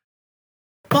text.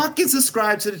 Fucking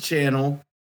subscribe to the channel.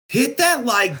 Hit that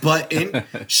like button.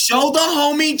 Show the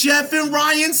homie Jeff and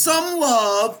Ryan some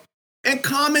love. And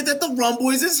comment that the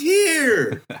Rumboys is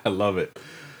here. I love it.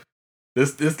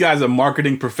 This guy's a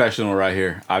marketing professional right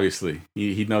here. Obviously,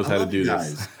 he knows how to do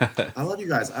this. I love you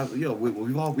guys.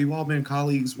 We've all been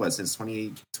colleagues since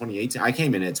 2018. I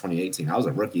came in at 2018. I was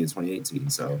a rookie in 2018.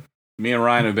 So me and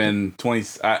Ryan have been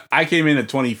 20. I came in at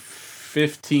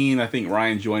 2015. I think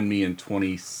Ryan joined me in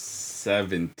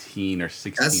 2017 or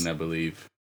 16, I believe.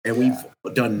 And we've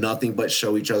done nothing but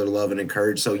show each other love and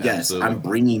encourage. So, yes, absolutely. I'm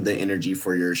bringing the energy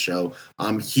for your show.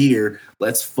 I'm here.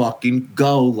 Let's fucking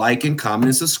go. Like and comment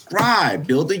and subscribe.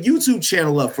 Build the YouTube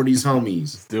channel up for these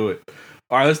homies. Let's do it.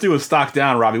 All right, let's do a stock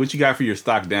down, Robbie. What you got for your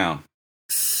stock down?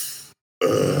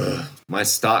 My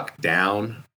stock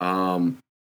down. I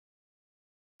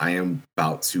am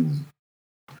about to...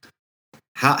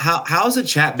 How's the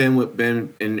chat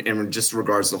been in just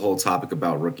regards to the whole topic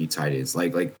about rookie tight ends?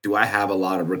 Like, do I have a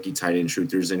lot of rookie tight end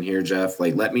truthers in here, Jeff?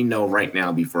 Like, let me know right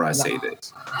now before I say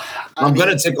this. I'm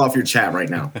gonna tick off your chat right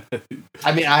now.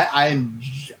 I mean,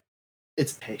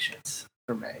 it's patience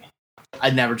for me.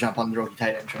 I'd never jump on the rookie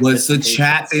tight end train. What's the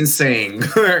chat been saying?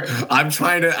 I'm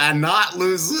trying to not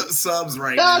lose subs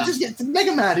right now. No, just make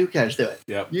them mad. Who cares? Do it.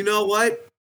 Yep. You know what?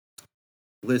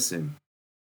 Listen.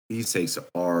 These takes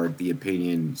are the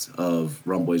opinions of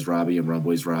Rumboys Robbie and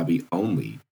Rumboys Robbie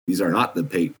only. These are not the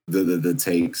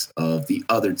takes of the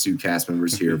other two cast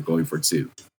members here of Going For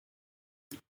Two.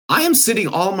 I am sitting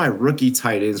all my rookie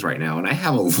tight ends right now, and I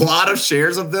have a lot of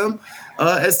shares of them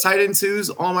as tight end twos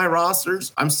on my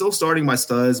rosters. I'm still starting my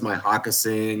studs, my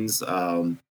Hockensons,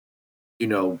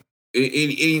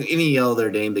 any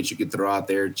other name that you could throw out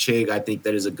there. Chig, I think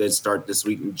that is a good start this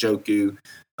week. Njoku,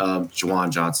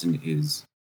 Juwan Johnson is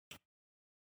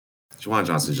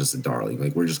just a darling.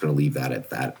 Like, we're just going to leave that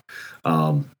at that.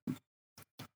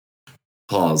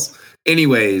 Pause.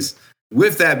 Anyways,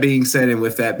 with that being said and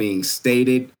with that being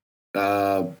stated,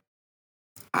 I'm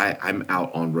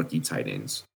out on rookie tight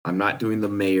ends. I'm not doing the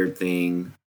Mayer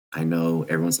thing. I know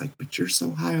everyone's like, but you're so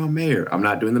high on Mayer. I'm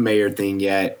not doing the Mayer thing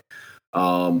yet.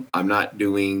 I'm not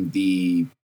doing the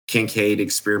Kincaid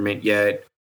experiment yet.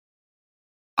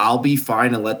 I'll be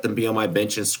fine and let them be on my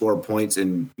bench and score points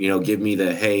and, give me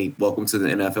the, hey, welcome to the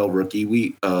NFL rookie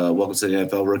week. Welcome to the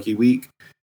NFL rookie week.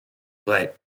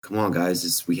 But come on,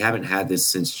 guys. We haven't had this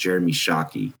since Jeremy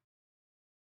Shockey.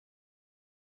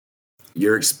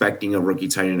 You're expecting a rookie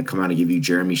tight end to come out and give you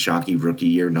Jeremy Shockey rookie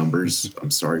year numbers.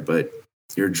 I'm sorry, but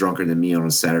you're drunker than me on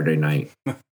a Saturday night.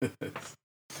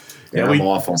 Yeah, I'm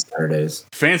off on Saturdays.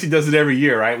 Fantasy does it every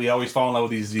year, right? We always fall in love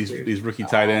with these rookie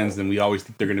tight ends, and we always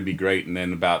think they're going to be great. And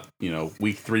then about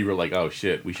week 3, we're like, oh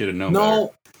shit, we should have known better.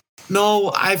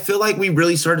 No, I feel like we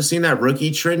really started seeing that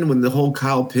rookie trend when the whole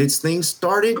Kyle Pitts thing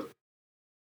started,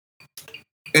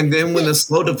 and then when the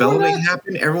slow development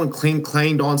happened, everyone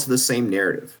claimed onto the same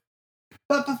narrative.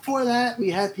 But before that, we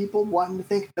had people wanting to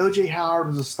think O.J. Howard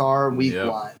was a star week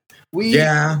 1.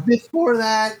 Before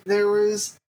that, there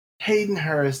was Hayden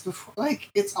Hurst.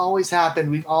 It's always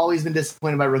happened. We've always been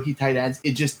disappointed by rookie tight ends.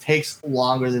 It just takes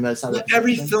longer than most other.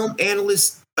 Every film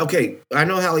analyst. Okay, I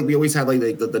know how we always have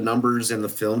the numbers and the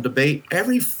film debate.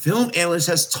 Every film analyst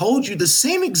has told you the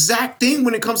same exact thing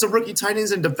when it comes to rookie tight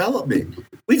ends and development.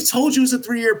 We've told you it's a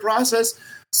 3-year process.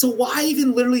 So why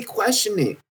even literally question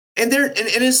it? And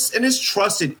it's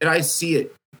trusted, and I see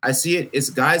it. It's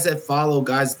guys that follow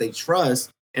guys that they trust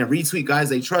and retweet guys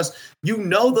they trust.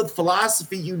 The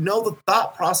philosophy, the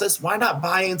thought process. Why not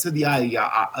buy into the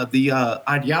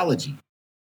ideology?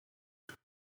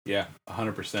 Yeah,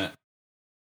 100%.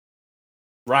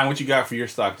 Ryan, what you got for your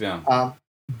stock down?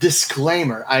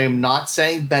 Disclaimer: I am not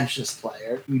saying bench this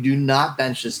player. You do not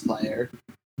bench this player.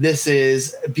 This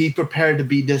is be prepared to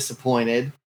be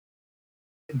disappointed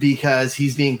because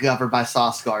he's being governed by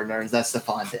Sauce Gardner, and that's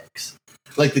Stephon Diggs.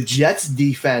 The Jets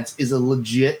defense is a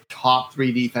legit top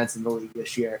 3 defense in the league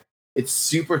this year. It's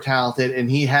super talented, and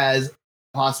he has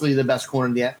possibly the best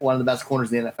corner one of the best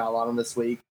corners in the NFL on him this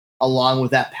week, along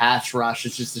with that pass rush.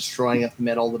 It's just destroying up the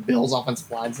middle. The Bills' offensive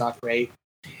line's not great.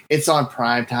 It's on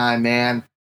prime time, man.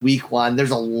 Week 1.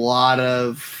 There's a lot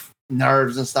of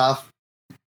nerves and stuff.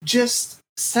 Just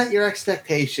set your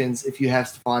expectations if you have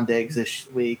Stephon Diggs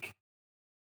this week.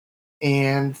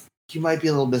 And you might be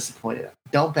a little disappointed.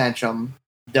 Don't bench him.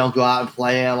 Don't go out and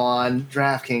play him on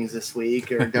DraftKings this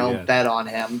week, or don't Yeah. bet on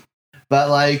him. But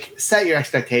like, set your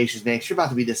expectations, man. 'Cause you're about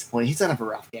to be disappointed. He's gonna have a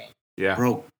rough game. Yeah,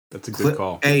 Bro, that's a good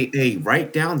call. Hey,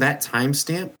 write down that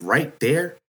timestamp right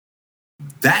there.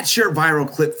 That's your viral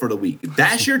clip for the week.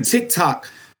 That's your TikTok.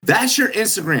 That's your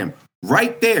Instagram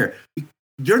right there.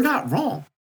 You're not wrong.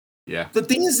 Yeah. The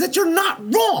thing is that you're not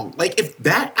wrong. Like, if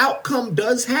that outcome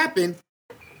does happen,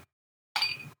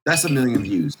 that's 1 million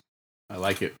views. I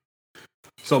like it.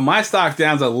 So my stock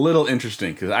down's a little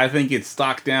interesting because I think it's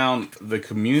stock down, the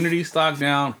community stock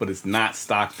down, but it's not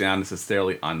stock down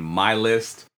necessarily on my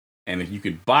list. And if you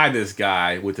could buy this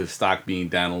guy with his stock being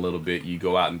down a little bit, you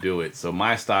go out and do it. So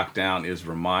my stock down is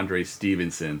Ramondre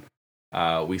Stevenson.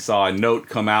 We saw a note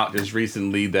come out just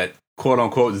recently that quote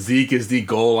unquote Zeke is the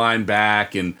goal line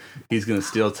back and he's going to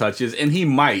steal touches, and he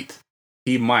might,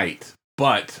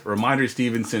 but Ramondre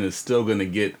Stevenson is still going to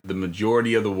get the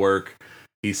majority of the work.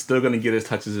 He's still going to get his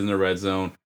touches in the red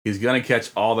zone. He's going to catch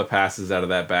all the passes out of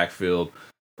that backfield.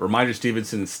 Ramondre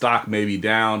Stevenson's stock may be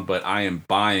down, but I am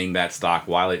buying that stock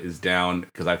while it is down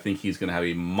because I think he's going to have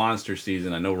a monster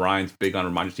season. I know Ryan's big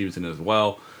on Ramondre Stevenson as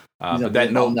well. But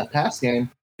that note, that pass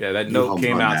game. Yeah, that note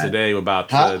came out today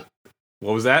about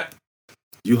what was that?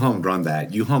 You home run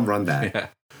that. Yeah.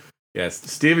 Yes,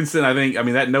 Stevenson. I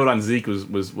mean, that note on Zeke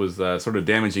was sort of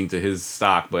damaging to his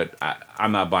stock, but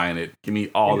I'm not buying it. Give me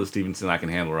all the Stevenson I can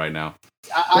handle right now.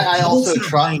 I also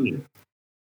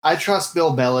trust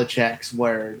Bill Belichick's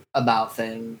word about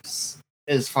things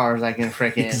as far as I can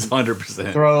freaking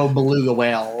 100% throw beluga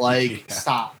whale. Like,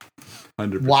 stop.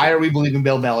 100%. Why are we believing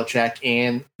Bill Belichick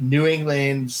and New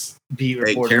England's beat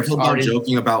reporters? Careful about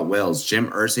joking about whales. Jim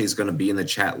Irsay is going to be in the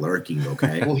chat lurking,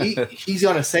 okay? Well, he's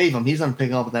going to save him. He's going to pick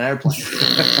him up with an airplane.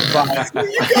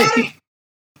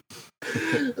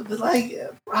 But like,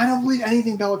 I don't believe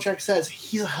anything Belichick says.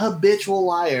 He's a habitual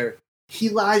liar. He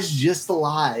lies just to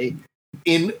lie.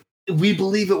 We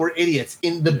believe it. We're idiots.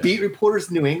 In the beat reporters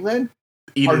in New England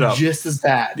are just as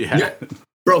bad. Yeah.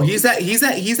 Bro, he's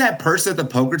that person at the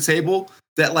poker table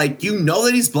that, like, you know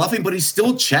that he's bluffing, but he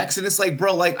still checks, and it's like,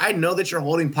 bro, like, I know that you're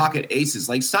holding pocket aces.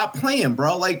 Like, stop playing,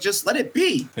 bro. Like, just let it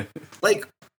be. Like,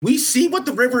 we see what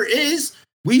the river is.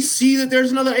 We see that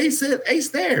there's another ace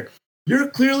there. You're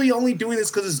clearly only doing this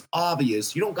because it's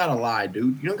obvious. You don't gotta lie,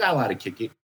 dude. You don't gotta lie to kick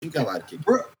it. You gotta lie to kick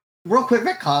it. Real quick,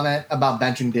 that comment about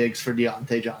benching Diggs for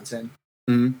Deontay Johnson.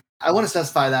 Mm-hmm. I want to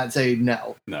specify that and say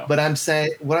no. No. But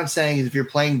what I'm saying is, if you're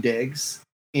playing Diggs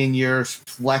in your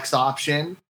flex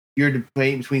option, you're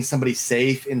debating between somebody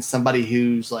safe and somebody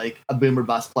who's like a boomer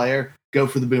bust player. Go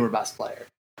for the boomer bust player.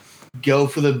 Go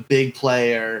for the big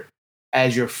player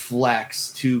as your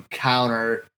flex to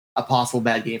counter a possible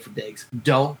bad game for Diggs.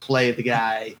 Don't play the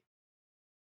guy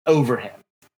over him.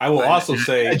 I will also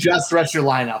say adjust the rest of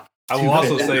your lineup. I will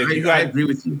also say I agree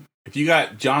with you. If you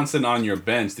got Johnson on your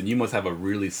bench, then you must have a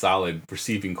really solid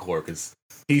receiving core because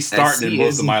he's starting in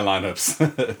most of my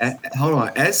lineups. Hold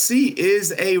on. SC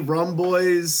is a Rum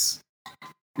Boys,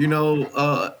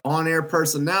 on-air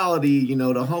personality, the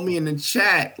homie in the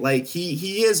chat. Like,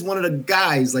 he is one of the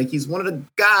guys. Like, he's one of the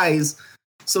guys.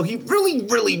 So he really,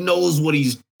 really knows what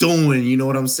he's doing. You know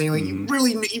what I'm saying? Like, he's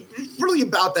really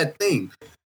about that thing.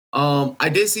 I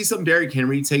did see some Derrick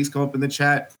Henry takes come up in the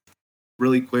chat.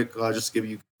 Really quick, just give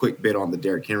you a quick bit on the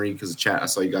Derrick Henry because the chat, I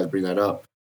saw you guys bring that up.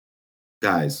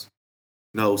 Guys,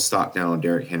 no stock down on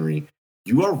Derrick Henry.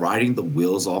 You are riding the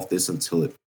wheels off this until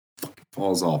it fucking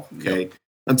falls off, okay? Yep.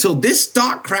 Until this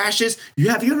stock crashes.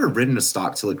 Have you ever ridden a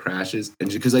stock till it crashes?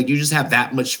 And because you just have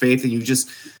that much faith and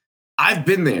I've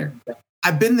been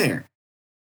there.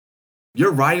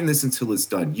 You're riding this until it's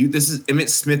done. This is Emmitt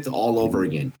Smith all over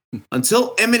again.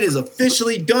 Until Emmitt is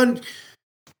officially done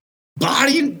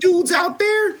bodying dudes out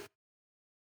there,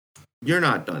 you're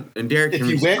not done. And Derrick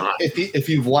Henry's not. If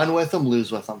you've won with them,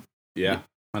 lose with them. Yeah,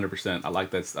 100%. I like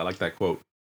that quote.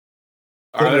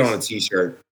 Put it on a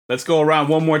t-shirt. Let's go around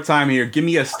one more time here. Give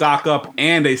me a stock up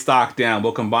and a stock down.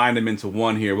 We'll combine them into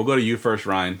one here. We'll go to you first,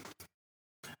 Ryan.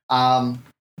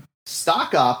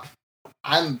 Stock up.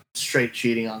 I'm straight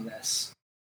cheating on this,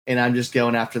 and I'm just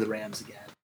going after the Rams again.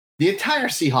 The entire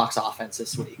Seahawks offense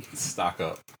this week. Stock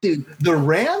up. Dude, the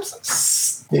Rams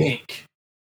stink.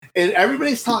 And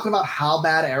everybody's talking about how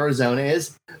bad Arizona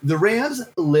is. The Rams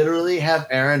literally have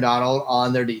Aaron Donald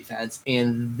on their defense,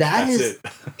 and that's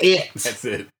it. That's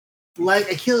it.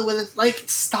 Like, I kill it with it. Like,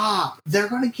 stop. They're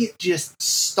going to get just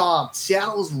stomped.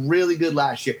 Seattle was really good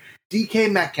last year.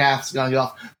 DK Metcalf's going to go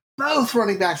off. Both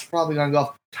running backs are probably going to go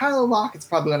off. Tyler Lockett's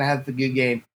probably going to have a good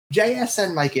game.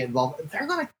 JSN might get involved. They're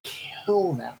going to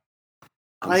kill them.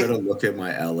 I'm gonna look at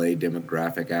my LA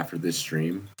demographic after this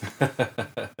stream. Sometimes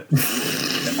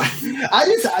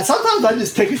I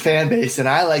just pick a fan base and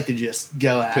I like to just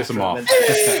go after Piss them off.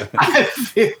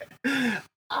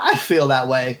 I feel that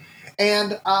way.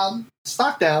 And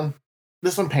stock down.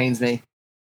 This one pains me,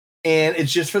 and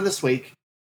it's just for this week.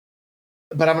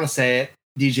 But I'm gonna say it,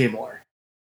 DJ Moore.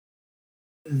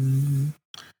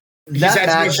 He's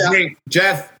actually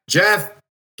Jeff,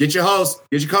 get your host,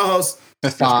 get your co-host.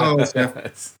 Stop.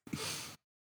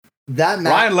 That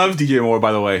Ryan loves DJ Moore,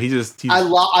 by the way.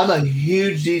 I'm a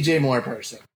huge DJ Moore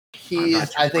person.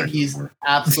 I think he's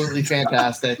absolutely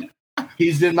fantastic.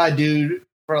 He's been my dude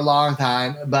for a long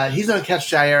time, but he's gonna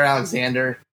catch Jair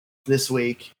Alexander this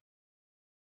week.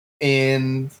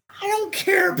 And I don't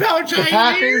care about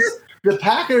Jair. The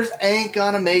Packers ain't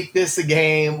gonna make this a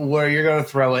game where you're gonna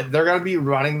throw it. They're gonna be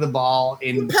running the ball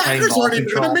in the Packers ball aren't even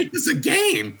control. gonna make this a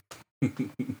game.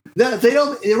 If they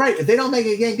don't, you're right. If they don't make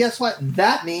a game, guess what?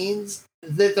 That means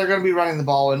that they're gonna be running the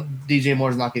ball and DJ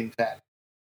Moore's not getting fed.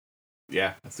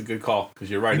 Yeah, that's a good call because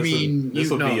you're right.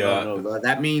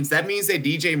 That means that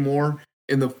DJ Moore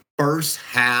in the first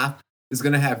half is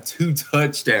going to have 2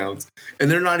 touchdowns, and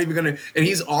they're not even going to. And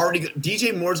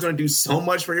DJ Moore's going to do so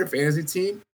much for your fantasy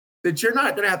team that you're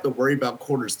not going to have to worry about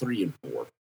quarters 3 and 4.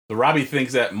 So Robbie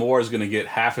thinks that Moore is going to get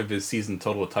half of his season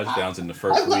total touchdowns in the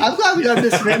first week. I'm glad we got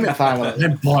this agreement finally. I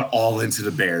bought all into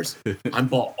the Bears. I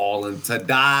bought all into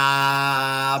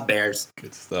the Bears.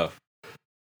 Good stuff.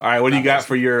 All right, what do you got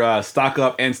for your stock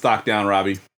up and stock down,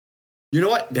 Robbie? You know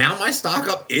what? Now my stock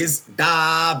up is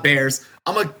the Bears.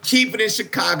 I'm going to keep it in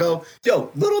Chicago.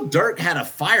 Yo, Lil Durk had a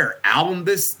fire album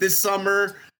this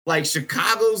summer. Like,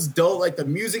 Chicago's dope. Like, the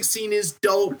music scene is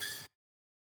dope.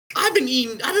 I've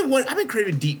been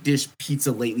craving deep dish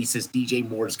pizza lately since DJ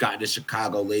Moore's gotten to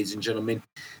Chicago, ladies and gentlemen.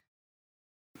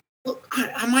 Look,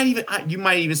 you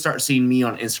might even start seeing me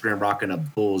on Instagram rocking a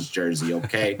Bulls jersey,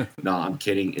 okay? No, I'm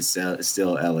kidding. It's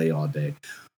still LA all day.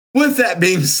 With that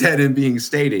being said and being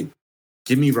stated,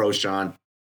 give me Roshan.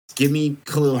 Give me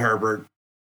Khalil Herbert.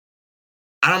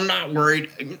 I'm not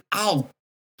worried. I'm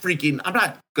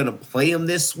not going to play him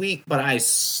this week, but I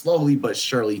slowly but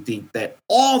surely think that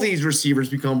all these receivers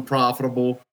become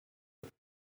profitable.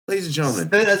 Ladies and gentlemen,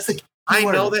 I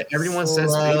know that everyone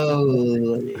says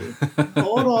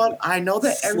hold on. I know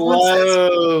that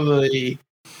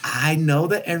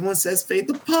everyone says fade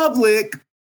the public,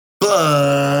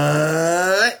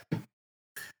 but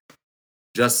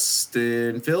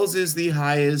Justin Fields is the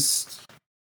highest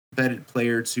betted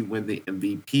player to win the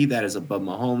MVP. That is above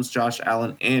Mahomes, Josh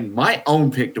Allen, and my own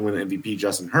pick to win the MVP,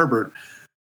 Justin Herbert.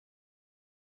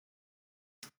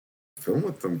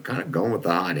 I'm kind of going with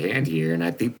the hot hand here, and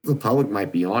I think the public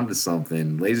might be onto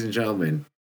something. Ladies and gentlemen,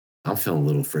 I'm feeling a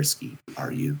little frisky.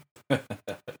 Are you?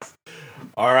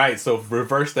 All right, so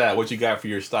reverse that. What you got for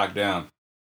your stock down?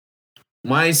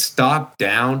 My stock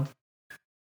down?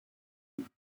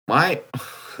 My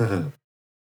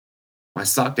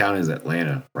stock down is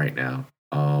Atlanta right now.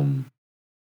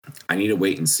 I need to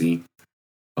wait and see.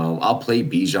 I'll play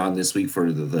Bijan this week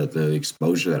for the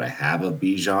exposure that I have of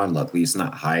Bijan. Luckily, it's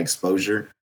not high exposure.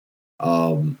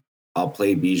 I'll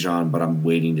play Bijan, but I'm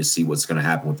waiting to see what's going to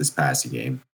happen with this passing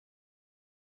game.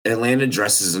 Atlanta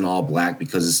dresses in all black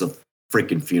because it's a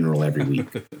freaking funeral every week.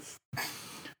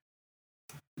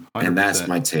 100%. And that's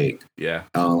my take. Yeah.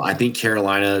 I think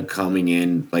Carolina coming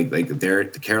in,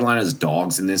 Carolina's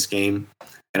dogs in this game.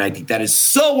 And I think that is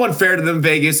so unfair to them,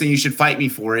 Vegas, and you should fight me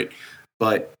for it.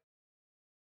 But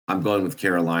I'm going with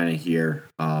Carolina here.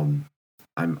 I'm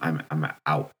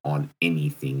out on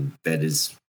anything that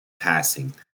is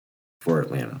passing for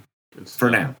Atlanta. For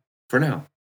now.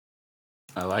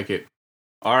 I like it.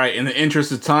 All right, in the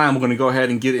interest of time, we're going to go ahead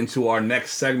and get into our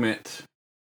next segment.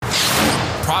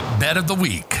 Prop bet of the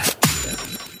week.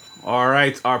 All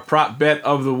right, our prop bet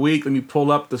of the week. Let me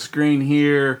pull up the screen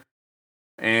here.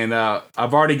 And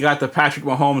I've already got the Patrick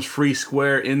Mahomes free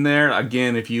square in there.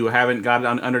 Again, if you haven't got it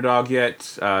on Underdog yet,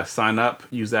 sign up.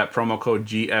 Use that promo code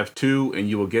GF2, and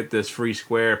you will get this free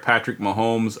square. Patrick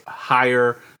Mahomes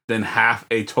higher than half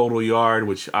a total yard,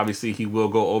 which obviously he will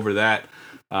go over that.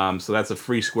 So that's a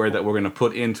free square that we're going to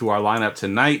put into our lineup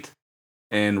tonight.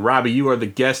 And Robbie, you are the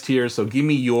guest here, so give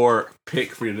me your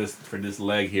pick for this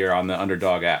leg here on the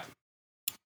Underdog app.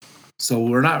 So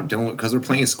we're not doing, because we're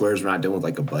playing squares, we're not doing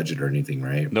like a budget or anything,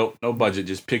 right? Nope, no budget.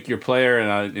 Just pick your player,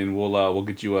 and we'll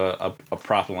get you a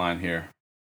prop line here.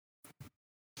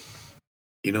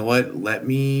 You know what? Let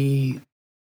me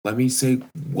say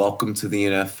welcome to the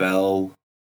NFL,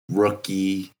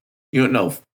 rookie.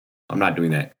 No, I'm not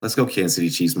doing that. Let's go Kansas City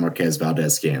Chiefs, Marquez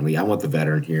Valdez-Scantling. I want the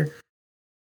veteran here.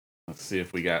 Let's see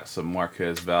if we got some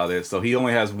Marquez Valdez. So he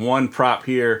only has one prop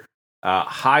here.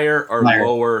 Higher or Higher.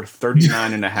 lower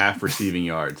 39.5 receiving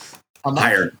yards.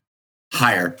 Higher.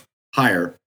 So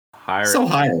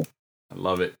higher. I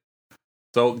love it.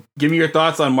 So give me your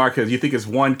thoughts on Marquez. You think it's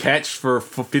one catch for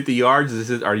 50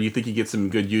 yards? Or do you think he gets some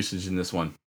good usage in this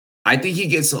one? I think he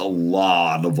gets a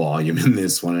lot of volume in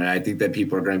this one. And I think that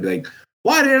people are going to be like,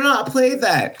 why did I not play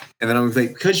that? And then I'm going to be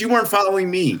like, because you weren't following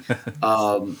me.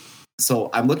 So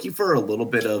I'm looking for a little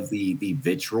bit of the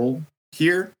vitriol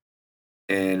here.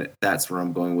 And that's where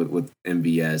I'm going with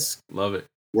MVS. Love it.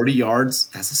 40 yards,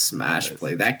 that's a smash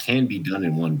play. That can be done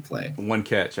in one play. One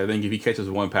catch. I think if he catches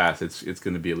one pass, it's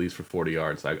going to be at least for 40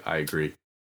 yards. I agree.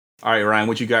 All right, Ryan,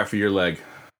 what you got for your leg?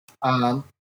 I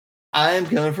am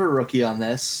going for a rookie on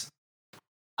this.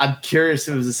 I'm curious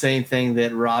if it was the same thing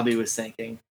that Robbie was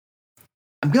thinking.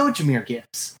 I'm going Jahmyr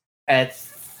Gibbs at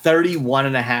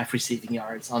 31.5 receiving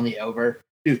yards on the over.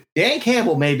 Dude, Dan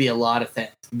Campbell may be a lot of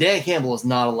things. Dan Campbell is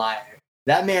not a liar.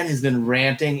 That man has been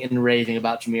ranting and raving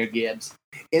about Jahmyr Gibbs.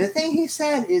 And the thing he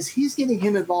said is he's getting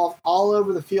him involved all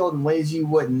over the field in ways you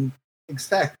wouldn't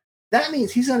expect. That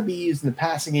means he's going to be used in the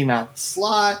passing game out of the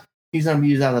slot. He's going to be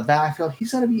used out of the backfield.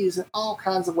 He's going to be used in all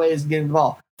kinds of ways to get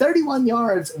involved. 31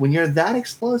 yards, when you're that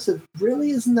explosive,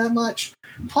 really isn't that much.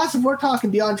 Plus, if we're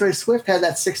talking DeAndre Swift had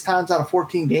that 6 times out of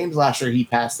 14 games last year, he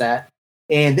passed that,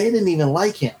 and they didn't even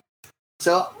like him.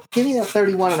 So give me that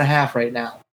 31.5 right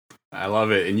now. I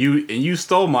love it, and you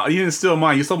stole my. You didn't steal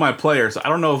mine. You stole my player. So I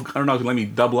don't know if you let me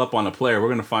double up on the player. We're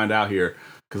gonna find out here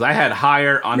because I had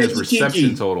higher on his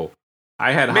reception total.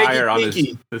 I had higher on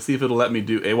his. Let's see if it'll let me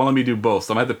do. It won't let me do both.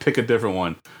 So I'm gonna have to pick a different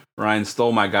one. Ryan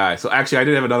stole my guy. So actually, I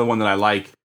did have another one that I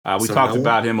like. We talked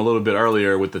about him a little bit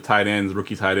earlier with the tight ends,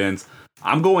 rookie tight ends.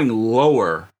 I'm going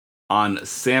lower on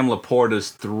Sam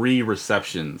Laporta's 3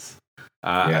 receptions.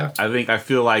 I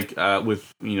feel like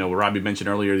with what Robbie mentioned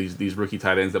earlier, these rookie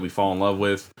tight ends that we fall in love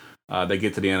with, they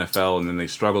get to the NFL and then they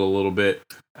struggle a little bit.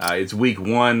 It's week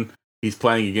 1. He's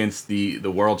playing against the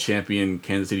world champion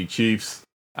Kansas City Chiefs.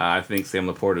 I think Sam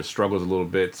Laporta struggles a little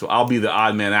bit, so I'll be the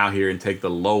odd man out here and take the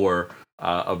lower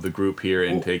of the group here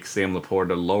and take Sam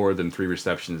Laporta lower than 3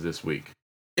 receptions this week.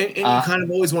 And you kind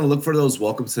of always want to look for those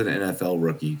welcome to the NFL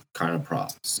rookie kind of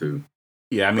props too.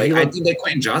 Yeah, I mean, I think that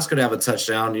Quentin Johnson could have a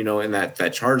touchdown, in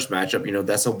that Chargers matchup.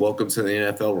 That's a welcome to the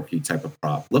NFL rookie type of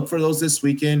prop. Look for those this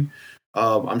weekend.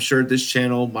 I'm sure this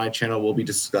channel, my channel, will be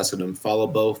discussing them. Follow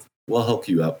both. We'll hook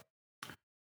you up.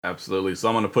 Absolutely. So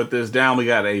I'm going to put this down. We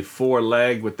got a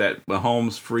 4-leg with that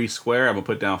Mahomes free square. I'm going to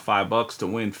put down $5 to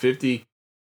win 50.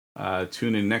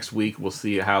 Tune in next week. We'll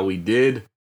see how we did.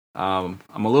 I'm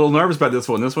a little nervous about this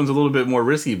one. This one's a little bit more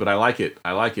risky, but I like it.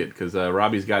 Because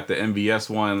Robbie's got the MVS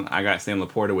one. I got Sam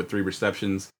Laporta with 3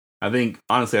 receptions. I think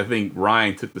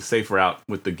Ryan took the safe route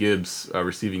with the Gibbs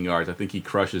receiving yards. I think he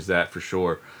crushes that for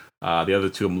sure. The other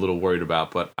 2 I'm a little worried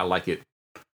about, but I like it.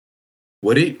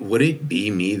 Would it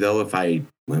be me though if I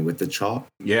went with the chalk?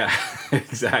 Yeah,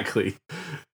 exactly.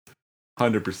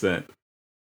 100%.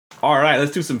 All right,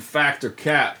 let's do some fact or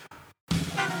cap.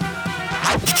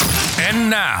 And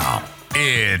now,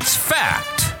 it's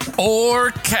Fact or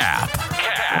Cap.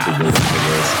 I've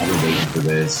been waiting for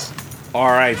this. All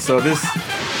right, so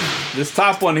this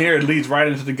top one here leads right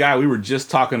into the guy we were just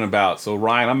talking about. So,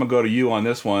 Ryan, I'm going to go to you on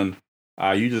this one.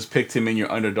 You just picked him in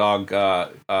your underdog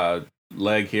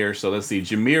leg here. So, let's see.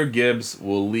 Jahmyr Gibbs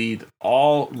will lead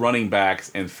all running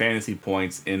backs and fantasy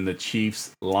points in the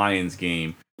Chiefs-Lions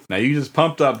game. Now, you just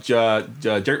pumped up Jerk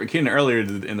McKinnon earlier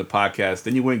in the podcast.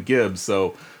 Then you went Gibbs.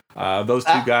 So, those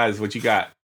 2 guys, what you got?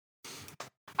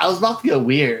 I was about to go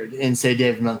weird and say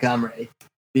David Montgomery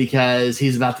because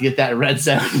he's about to get that red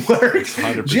zone work.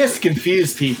 100%. Just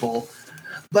confuse people.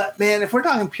 But, man, if we're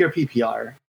talking pure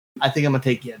PPR, I think I'm going to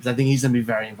take Gibbs. I think he's going to be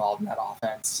very involved in that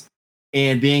offense.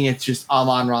 And being it's just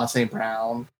Amon-Ra St.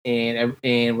 Brown and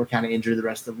we're kind of injured the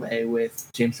rest of the way with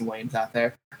Jameson Williams out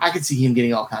there, I could see him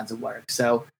getting all kinds of work.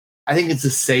 So I think it's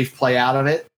a safe play out of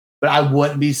it. But I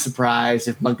wouldn't be surprised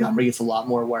if Montgomery gets a lot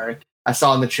more work. I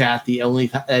saw in the chat the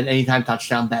only anytime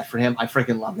touchdown bet for him. I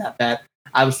freaking love that bet.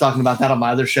 I was talking about that on my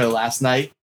other show last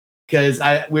night because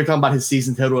we were talking about his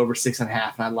season total over 6.5, and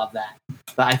I love that.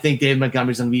 But I think David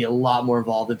Montgomery's going to be a lot more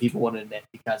involved than people want to admit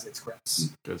because it's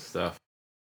Chris. Good stuff.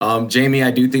 Jamie,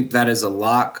 I do think that is a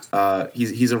lock.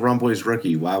 He's a Run Boys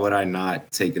rookie. Why would I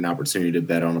not take an opportunity to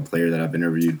bet on a player that I've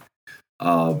interviewed?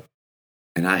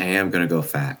 And I am going to go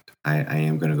fact. I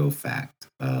am going to go fact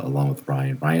along with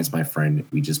Ryan. Ryan's my friend.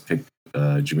 We just picked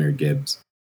Jahmyr Gibbs.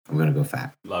 I'm going to go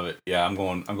fact. Love it. Yeah, I'm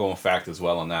going fact as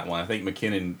well on that one. I think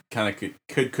McKinnon kind of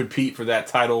could compete for that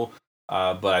title,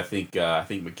 but I think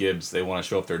McGibbs, they want to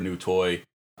show off their new toy.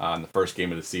 in the first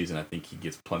game of the season. I think he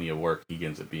gets plenty of work. He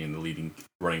ends up being the leading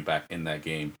running back in that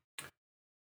game.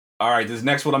 All right, this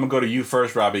next one I'm going to go to you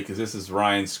first, Robbie, because this is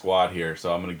Ryan's squad here.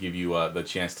 So I'm going to give you the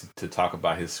chance to talk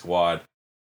about his squad.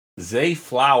 Zay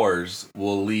Flowers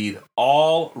will lead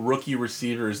all rookie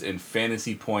receivers in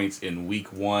fantasy points in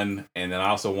week 1. And then I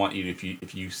also want you,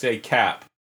 if you say Cap,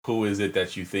 who is it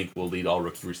that you think will lead all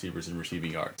rookie receivers in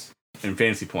receiving yards? In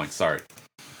fantasy points, sorry.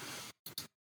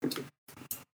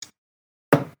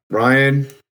 Ryan,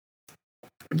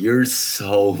 you're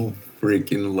so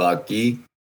freaking lucky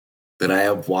that I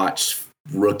have watched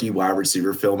rookie wide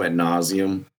receiver film at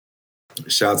nauseum.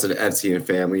 Shout out to the FTN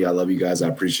family. I love you guys. I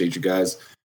appreciate you guys.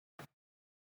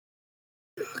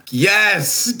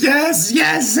 Yes,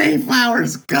 Zay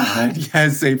Flowers. God,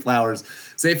 yes, Zay Flowers.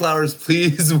 Zay Flowers,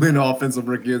 please win Offensive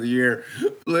Rookie of the Year.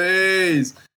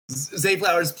 Please. Zay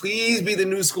Flowers, please be the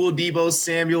new school Debo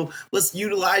Samuel. Let's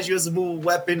utilize you as a movable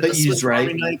weapon. But he's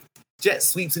right. Knife, jet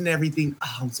sweeps and everything.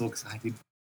 Oh, I'm so excited.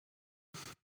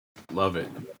 Love it.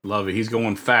 He's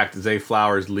going fact. Zay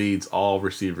Flowers leads all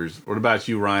receivers. What about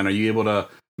you, Ryan? Are you able to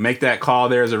make that call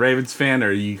there as a Ravens fan,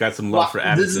 or you got some love for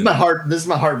Addison? This is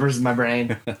my heart versus my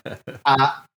brain.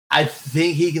 I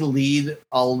think he can lead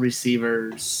all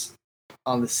receivers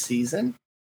on the season,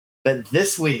 but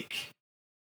this week,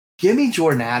 give me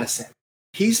Jordan Addison.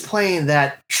 He's playing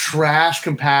that trash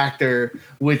compactor,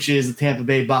 which is the Tampa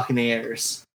Bay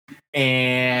Buccaneers,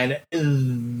 and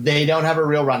they don't have a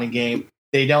real running game.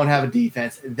 They don't have a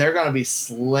defense. They're going to be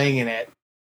slinging it.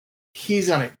 He's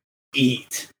going to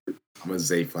eat. I'm a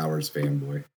Zay Flowers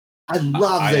fanboy. I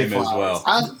love Zay Flowers. As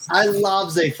well. I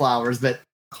love Zay Flowers, but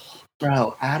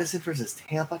bro, Addison versus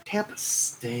Tampa. Tampa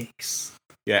stinks.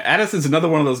 Yeah, Addison's another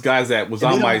one of those guys that was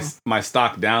on my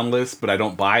stock down list, but I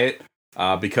don't buy it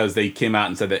because they came out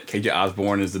and said that KJ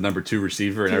Osborne is the number 2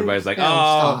 receiver, and everybody's like,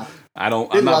 "Oh,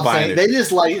 I'm not buying it." They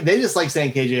just like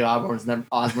saying KJ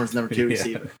Osborne's number 2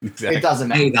 receiver. Exactly. It doesn't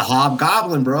matter. Hey, the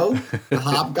Hobgoblin, bro. The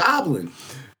Hobgoblin.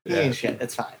 He ain't shit.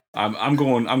 It's fine. I'm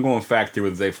going fact here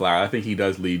with Zay Flowers. I think he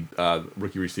does lead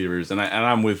rookie receivers, and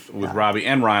I'm with Robbie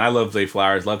and Ryan. I love Zay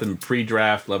Flowers. Loved him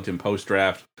pre-draft. Loved him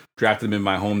post-draft. Drafted him in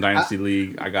my home dynasty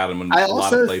league. I got him in a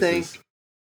lot of places.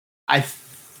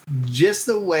 Just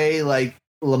the way like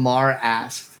Lamar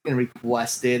asked and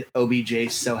requested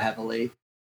OBJ so heavily,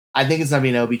 I think it's gonna be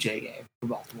an OBJ game for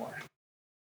Baltimore.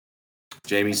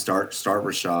 Jamie, start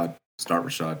Rashad. Start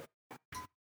Rashad.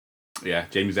 Yeah,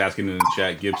 Jamie's asking in the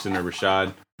chat, Gibson or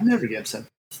Rashad. Never Gibson.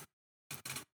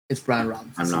 It's Brian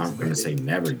Robinson. I'm not going to say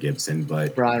never Gibson,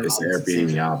 but Brian it's their being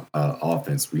the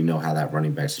offense. We know how that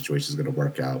running back situation is going to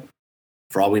work out.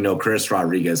 For all we know, Chris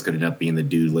Rodriguez could end up being the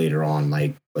dude later on.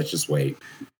 Like, let's just wait.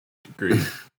 Agreed.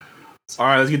 All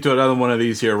right, let's get to another one of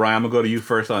these here. Ryan, I'm going to go to you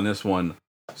first on this one.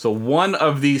 So one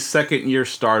of these second-year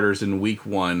starters in week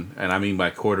 1, and I mean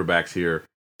by quarterbacks here,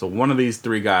 so one of these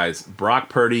 3 guys, Brock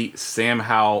Purdy, Sam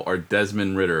Howell, or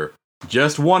Desmond Ridder,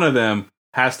 just one of them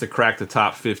has to crack the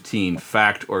top 15,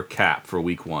 fact or cap, for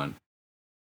week 1.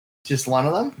 Just one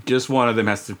of them? Just one of them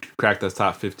has to crack the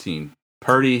top 15.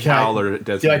 Purdy, Howell, or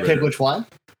Desmond Ridder. Do I pick which one?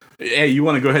 Hey, you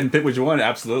want to go ahead and pick which one?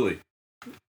 Absolutely.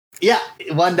 Yeah,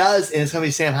 one does, and it's going to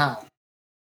be Sam Howell.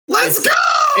 Let's go!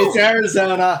 It's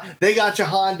Arizona. They got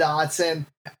Jahan Dotson.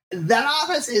 That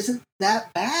offense isn't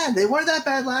that bad. They weren't that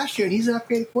bad last year, and he's an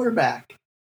upgraded quarterback.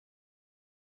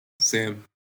 Sam,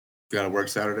 you got to work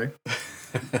Saturday?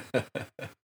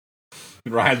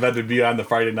 Ryan's about to be on the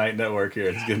Friday Night Network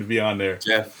here. He's going to be on there.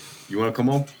 Jeff, you want to come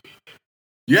home?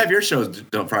 You have your shows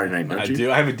on Friday night, don't you? I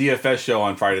do. I have a DFS show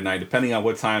on Friday night. Depending on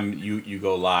what time you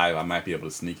go live, I might be able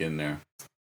to sneak in there.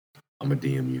 I'm going to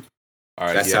DM you. All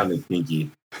right. That sounded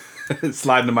sneaky.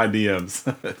 Slide into my DMs.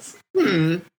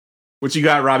 What you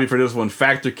got, Robbie, for this one?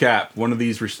 Factor cap. One of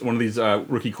these rookie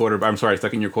quarterbacks. I'm sorry,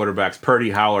 second-year quarterbacks. Purdy,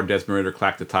 Howell, or Desmond Ridder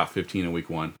cracked the top 15 in week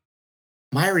 1.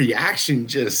 My reaction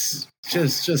just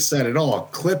said it all.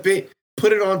 Clip it,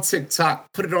 put it on TikTok,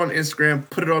 put it on Instagram,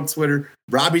 put it on Twitter.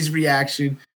 Robbie's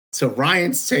reaction to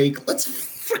Ryan's take. Let's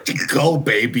freaking go,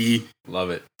 baby. Love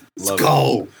it. Let's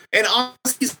go. And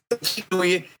honestly, keep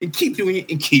doing it and keep doing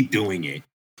it and keep doing it.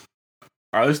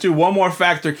 All right, let's do one more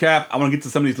factor cap. I want to get to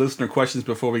some of these listener questions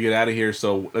before we get out of here,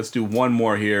 so let's do one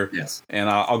more here. Yes. And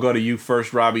I'll go to you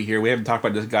first, Robbie, here. We haven't talked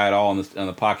about this guy at all on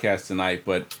the podcast tonight,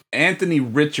 but Anthony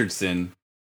Richardson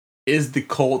is the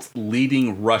Colts'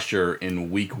 leading rusher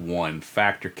in week 1.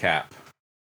 Factor cap.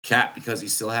 Cap, because he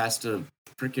still has to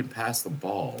freaking pass the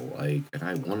ball. And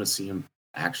I want to see him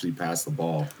actually pass the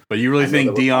ball. But you really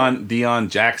think Deion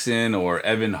Jackson or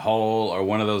Evan Hull or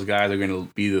one of those guys are going to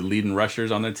be the leading rushers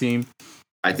on their team?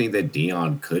 I think that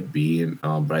Dion could be,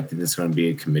 but I think it's going to be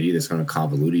a committee that's going to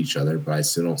convolute each other. But I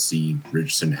still don't see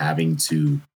Richardson having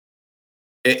to.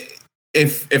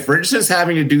 If Richardson's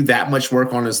having to do that much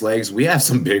work on his legs, we have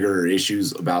some bigger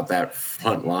issues about that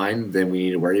front line than we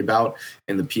need to worry about.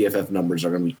 And the PFF numbers are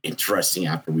going to be interesting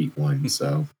after week 1.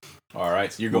 So, all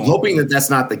right, so you're hoping that that's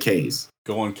not the case.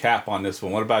 Going cap on this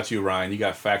one. What about you, Ryan? You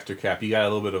got factor cap. You got a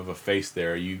little bit of a face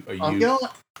there.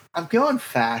 I'm going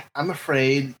fact. I'm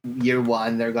afraid year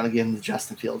 1 they're going to give him the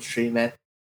Justin Fields treatment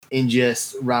and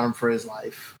just run him for his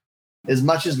life. As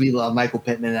much as we love Michael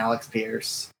Pittman and Alex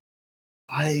Pierce,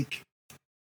 like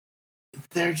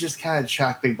they're just kind of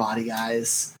chuck big body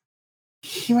guys.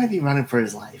 He might be running for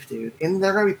his life, dude. And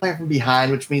they're going to be playing from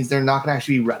behind, which means they're not going to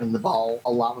actually be running the ball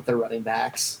a lot with their running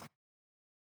backs.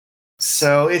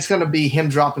 So it's going to be him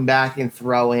dropping back and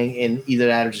throwing, and either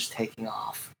that or just taking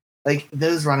off. Like,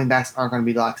 those running backs aren't going to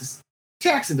be locked because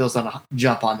Jacksonville's going to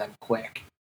jump on them quick.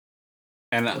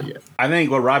 And I think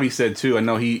what Robbie said, too, I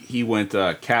know he went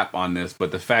cap on this,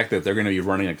 but the fact that they're going to be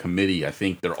running a committee, I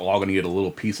think they're all going to get a little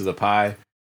piece of the pie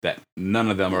that none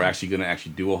of them are actually going to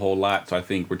do a whole lot. So I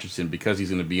think Richardson, because he's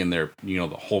going to be in there, the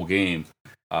whole game,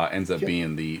 ends up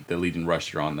being the leading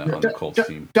rusher on the Colts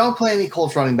team. Don't play any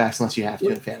Colts running backs unless you have to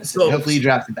in fantasy. Hopefully you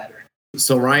draft it better.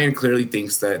 So Ryan clearly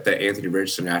thinks that Anthony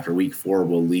Richardson after week 4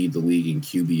 will lead the league in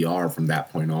QBR from that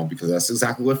point on, because that's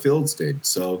exactly what Fields did.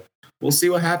 So we'll see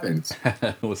what happens.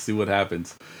 We'll see what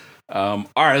happens. All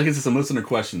right, let's get to some listener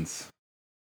questions.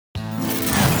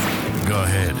 Go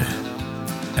ahead.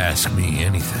 Ask me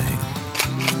anything.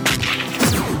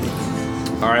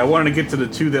 All right, I wanted to get to the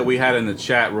 2 that we had in the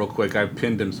chat real quick. I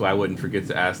pinned them so I wouldn't forget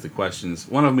to ask the questions.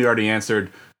 One of them we already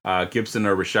answered, Gibson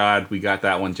or Rashad. We got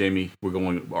that one, Jamie. We're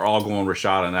all going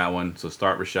Rashad on that one, so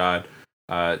start Rashad.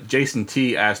 Jason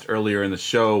T asked earlier in the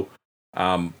show,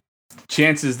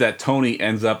 chances that Tony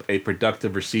ends up a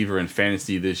productive receiver in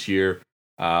fantasy this year.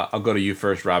 I'll go to you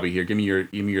first, Robbie. Here, give me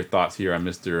your thoughts here on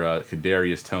Mr.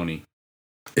 Kadarius Toney.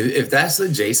 If that's the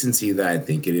Jason T that I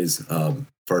think it is,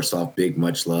 first off, big,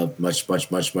 much love, much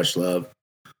love.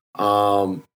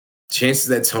 Chances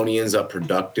that Tony ends up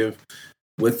productive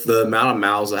with the amount of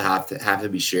mouths that have to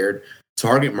be shared.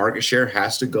 Target market share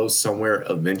has to go somewhere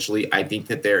eventually. I think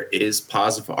that there is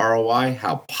positive ROI.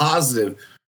 How positive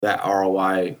that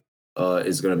ROI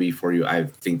is going to be for you, I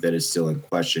think that is still in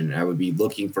question. I would be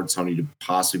looking for Tony to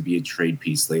possibly be a trade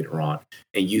piece later on,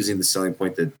 and using the selling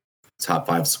point that top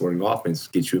 5 scoring offense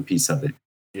get you a piece of it.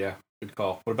 Yeah, good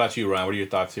call. What about you, Ryan? What are your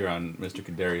thoughts here on Mr.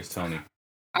 Kadarius Toney?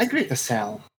 I'd agree to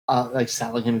sell,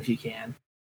 selling him if you can.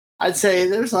 I'd say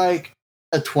there's like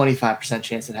a 25%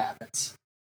 chance it happens.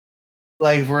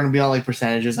 Like, if we're going to be on like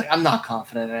percentages, like I'm not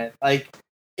confident in it. Like,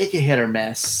 it could hit or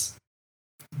miss.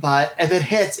 But if it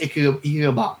hits, he could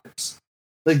go bonkers.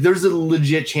 Like, there's a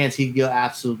legit chance he could go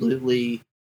absolutely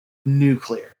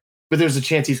nuclear. But there's a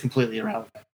chance he's completely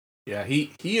irrelevant. Yeah,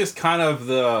 he is kind of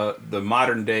the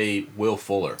modern day Will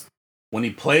Fuller. When he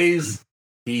plays,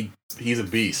 he's a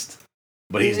beast,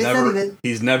 but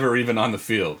he's never even on the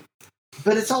field.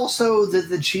 But it's also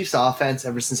the Chiefs' offense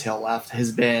ever since Hill left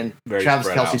has been very Travis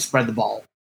Kelce spread the ball.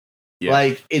 Yeah.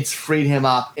 Like, it's freed him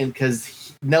up, and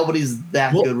because nobody's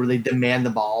that good where they demand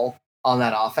the ball on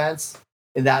that offense,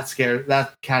 and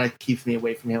that kind of keeps me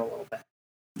away from him a little bit.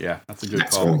 Yeah, that's a good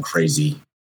Chat's call. going crazy.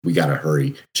 We gotta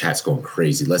hurry. Chat's going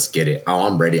crazy. Let's get it. Oh,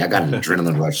 I'm ready. I got an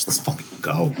adrenaline rush. Let's fucking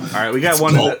go. All right, we got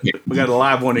we got a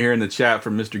live one here in the chat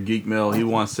from Mr. Geek Mill. He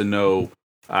wants to know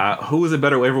who is a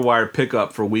better waiver wire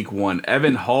pickup for week 1,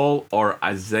 Evan Hull or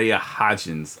Isaiah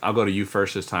Hodgins? I'll go to you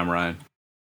first this time, Ryan.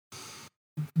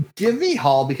 Give me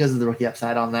Hall because of the rookie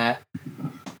upside on that.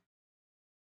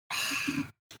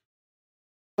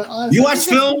 But honestly, You watch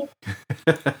film?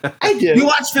 I do. You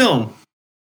watch film?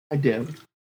 I do.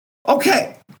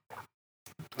 Okay.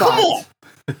 Come on.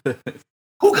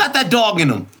 Who got that dog in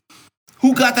him?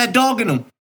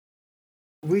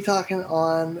 We talking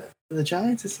on the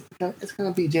Giants? It's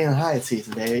going to be Jalen Hyatt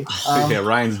season, baby. Yeah,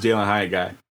 Ryan's Jalen Hyatt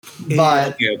guy.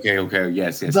 But okay.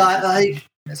 Yes. But like,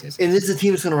 yes. and this is a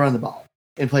team that's going to run the ball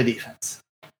and play defense.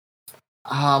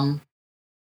 I'm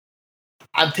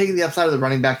taking the upside of the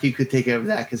running back. You could take over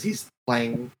that because he's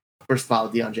playing first spot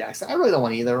with Deion Jackson. I really don't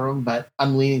want either of them, but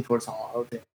I'm leaning towards Hall.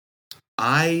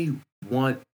 I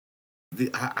want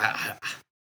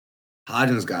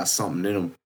Hodgins got something in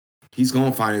him. He's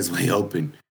going to find his way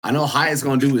open. I know Hyatt's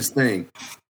going to do his thing.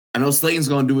 I know Slayton's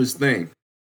going to do his thing.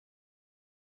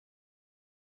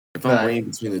 If I'm weighing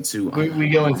between the two, we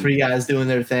going 3 guys doing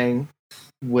their thing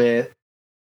with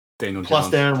Daniel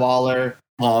plus Jones. Darren Waller,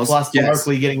 Balls, plus yes.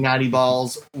 Barkley getting 90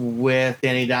 balls with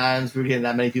Danny Dimes. We're getting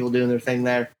that many people doing their thing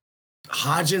there.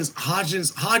 Hodgins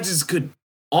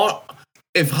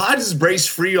if Hodges breaks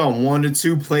free on 1 to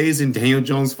 2 plays and Daniel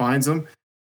Jones finds him,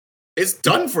 it's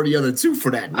done for the other 2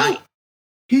 for that night.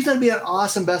 He's going to be an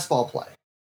awesome best ball play.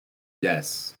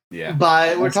 Yes. Yeah.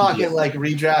 But we're talking like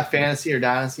redraft fantasy or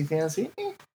dynasty fantasy.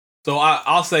 So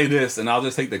I'll say this, and I'll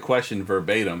just take the question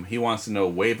verbatim. He wants to know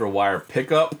waiver wire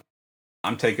pickup.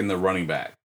 I'm taking the running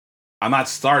back. I'm not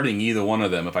starting either one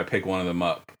of them if I pick one of them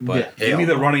up. But give me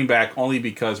the running back only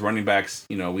because running backs,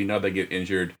 we know they get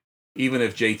injured. Even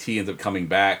if JT ends up coming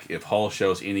back, if Hull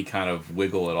shows any kind of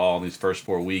wiggle at all in these first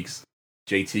 4 weeks,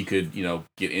 JT could,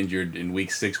 get injured in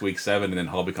week 6, week 7, and then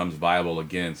Hull becomes viable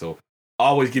again. So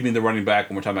always give me the running back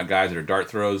when we're talking about guys that are dart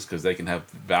throws because they can have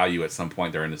value at some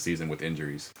point during the season with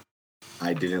injuries.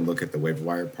 I didn't look at the waiver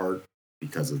wire part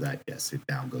because of that. Yes, it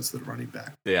down goes to the running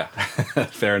back. Yeah,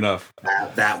 fair enough.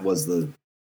 That was the...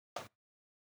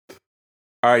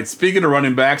 All right, speaking of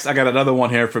running backs, I got another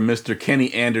one here from Mr.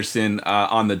 Kenny Anderson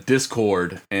on the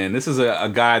Discord. And this is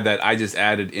a guy that I just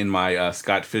added in my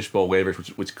Scott Fishbowl waivers,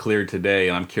 which cleared today.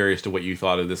 And I'm curious to what you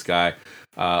thought of this guy.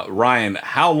 Ryan,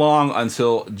 how long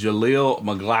until Jaleel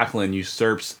McLaughlin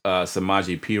usurps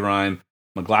Samaje Perine?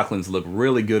 McLaughlin's looked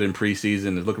really good in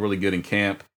preseason. He's looked really good in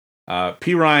camp.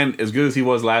 Perine, as good as he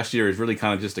was last year, is really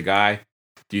kind of just a guy.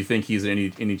 Do you think he's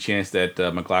any chance that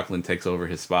McLaughlin takes over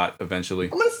his spot eventually?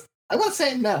 I'm not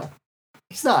saying no.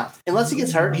 He's not. Unless he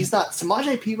gets hurt, he's not.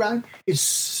 Samaje Perine is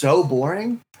so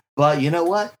boring, but you know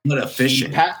what? But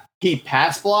efficient. He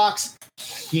pass blocks.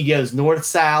 He goes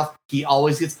north-south. He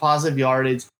always gets positive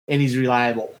yardage, and he's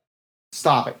reliable.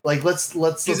 Stop it. Like, let's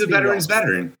He's a veteran's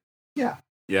veteran. Yeah.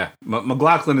 Yeah.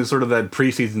 McLaughlin is sort of that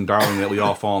preseason darling that we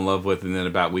all fall in love with, and then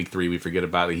about week 3, we forget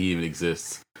about that he even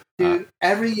exists. Dude,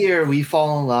 every year we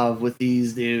fall in love with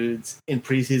these dudes in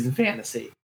preseason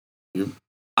fantasy.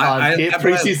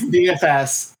 Preseason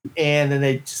DFS, and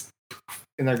then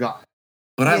they're gone.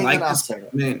 But I like this.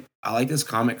 Man, I like this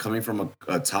comment coming from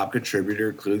a top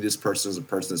contributor. Clearly, this person is a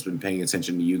person that's been paying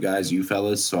attention to you guys, you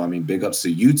fellas. So I mean, big ups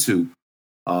to you two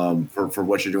for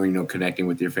what you're doing. Connecting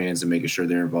with your fans and making sure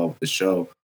they're involved with the show.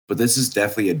 But this is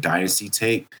definitely a dynasty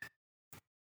take.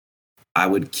 I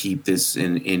would keep this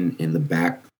in the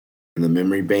back. In the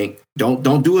memory bank. Don't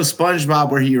do a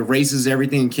SpongeBob where he erases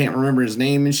everything and can't remember his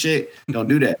name and shit. Don't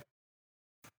do that.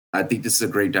 I think this is a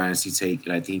great dynasty take,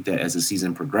 and I think that as the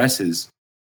season progresses,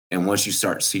 and once you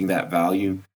start seeing that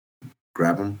value,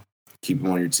 grab them, keep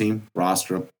them on your team,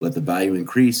 roster them, let the value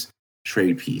increase,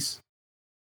 trade piece.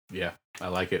 Yeah, I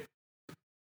like it.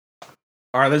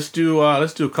 All right, let's do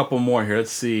a couple more here. Let's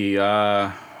see.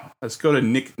 Let's go to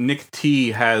Nick. Nick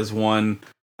T has one.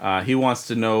 He wants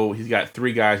to know, he's got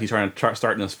 3 guys he's trying to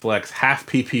start in his flex, half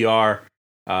PPR,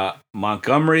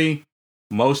 Montgomery,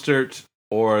 Mostert,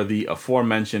 or the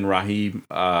aforementioned Jahan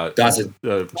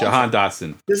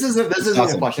Dotson. This isn't a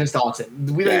question. It's Dotson.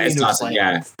 We don't need to explain.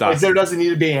 Yeah, there doesn't need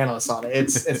to be an analyst on it.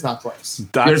 It's not close.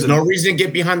 There's no reason to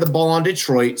get behind the ball on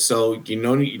Detroit, so you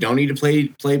don't need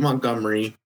to play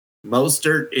Montgomery.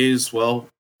 Mostert is, well,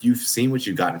 you've seen what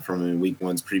you've gotten from him in week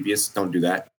 1's previous. Don't do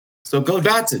that. So go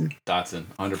Dotson. 100%.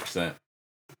 Dotson's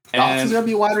going to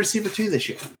be wide receiver 2 this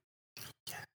year.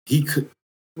 He could.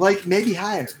 Like, maybe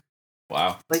higher.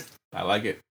 Wow. Like, I like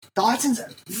it. Dotson's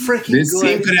freaking good. This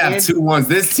team could have 2 1s.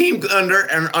 This team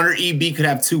under EB could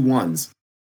have 2 1s.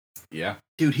 Yeah.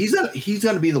 Dude, he's going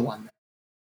to be the one.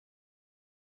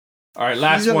 All right,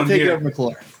 last one here.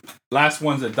 McLaurin. Last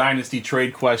one's a dynasty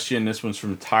trade question. This one's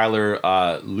from Tyler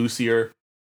Lucier.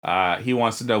 He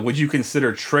wants to know, would you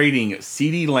consider trading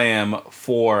CeeDee Lamb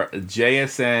for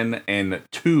JSN and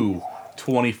 2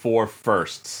 24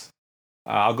 firsts?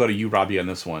 I'll go to you, Robbie, on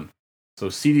this one. So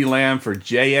CeeDee Lamb for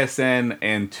JSN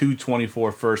and 2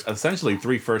 24 firsts, essentially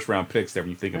 3 first-round picks there when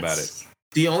you think about it.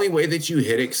 The only way that you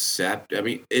hit accept,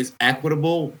 is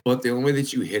equitable, but the only way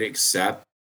that you hit accept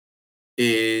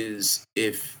is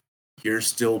if you're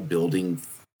still building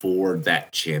for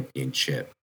that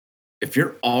championship. If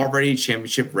you're already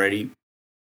championship ready,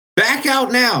 back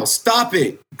out now. Stop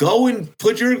it. Go and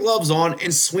put your gloves on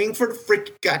and swing for the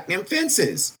freaking goddamn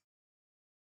fences.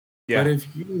 Yeah. But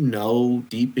if you know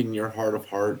deep in your heart of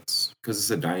hearts, because it's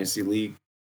a dynasty league,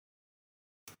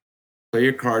 play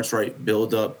your cards right,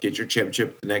 build up, get your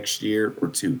championship the next year or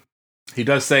 2. He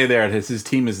does say there that his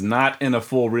team is not in a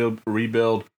full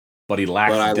rebuild, but he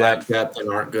lacks depth. Lack depth and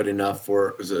aren't good enough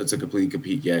to completely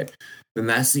compete yet. Then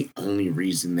that's the only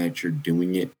reason that you're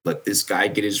doing it. Let this guy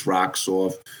get his rocks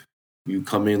off. You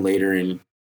come in later and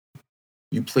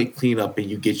you play cleanup and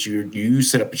you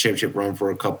set up a championship run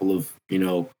for a couple of,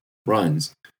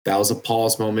 runs. That was a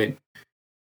pause moment.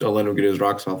 Don't let him get his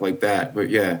rocks off like that. But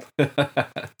yeah.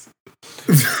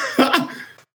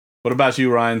 What about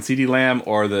you, Ryan? CeeDee Lamb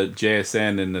or the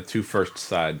JSN and the 2 first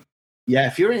side? Yeah,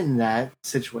 if you're in that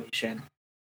situation,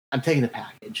 I'm taking the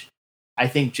package. I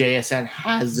think JSN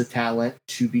has the talent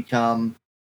to become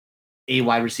a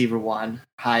wide receiver 1,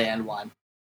 high end 1.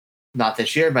 Not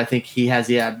this year, but I think he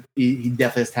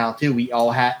definitely has talent too.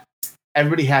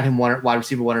 Everybody had him wide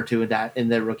receiver 1 or 2 in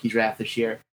the rookie draft this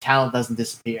year. Talent doesn't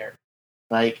disappear.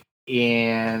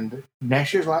 And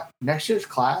next year's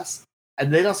class,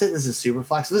 and they don't say this is super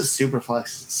flex. This is super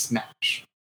flex smash.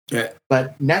 Yeah.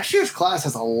 But next year's class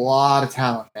has a lot of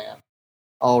talent, man.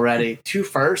 Already 2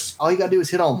 firsts. All you gotta do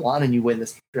is hit on 1 and you win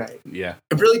this trade. Yeah.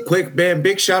 Really quick, man,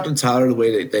 big shout out to Tyler the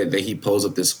way that he posed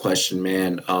up this question,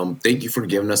 man. Thank you for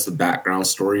giving us the background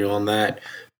story on that.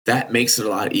 That makes it a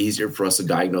lot easier for us to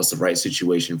diagnose the right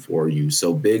situation for you.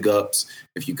 So big ups.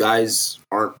 If you guys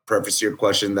aren't prefacing your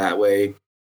question that way,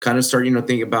 kind of start,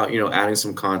 thinking about, adding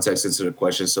some context into the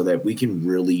question so that we can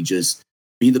really just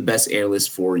be the best analyst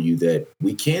for you that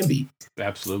we can be.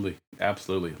 Absolutely.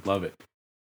 Absolutely. Love it.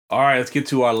 All right, let's get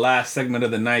to our last segment of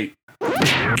the night.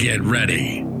 Get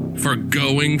ready for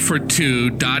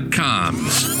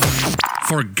GoingFor2.com's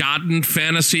Forgotten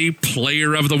Fantasy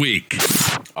Player of the Week.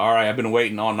 All right, I've been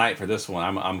waiting all night for this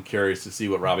one. I'm curious to see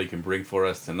what Robbie can bring for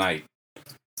us tonight.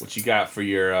 What you got for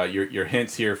your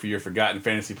hints here for your Forgotten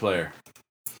Fantasy Player?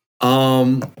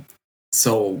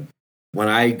 So when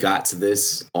I got to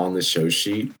this on the show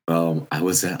sheet, I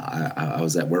was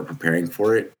at work preparing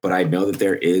for it, but I know that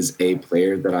there is a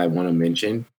player that I want to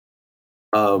mention,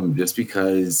 just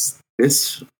because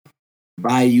this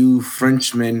Bayou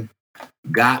Frenchman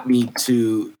got me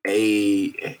to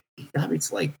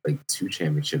like 2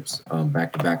 championships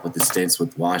back to back with the stints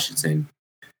with Washington,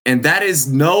 and that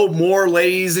is no more,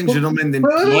 ladies and gentlemen, than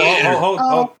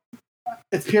Oh.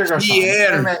 It's Pierre Garçon.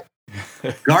 Pierre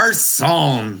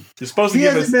Garçon. You're supposed to He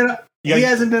give us.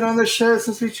 hasn't been on the show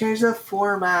since we changed the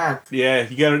format. Yeah,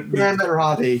 you gotta. Damn it,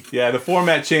 Robbie. Yeah, the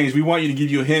format changed. We want you to give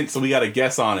you a hint, so we got to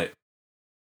guess on it.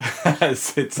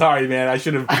 Sorry, man. I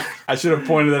should have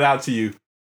pointed it out to you.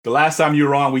 The last time you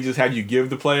were on, we just had you give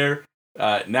the player.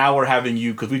 Now we're having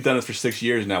you, because we've done this for 6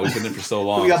 years now. We've been in for so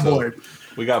long. We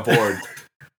got bored.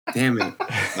 Damn it.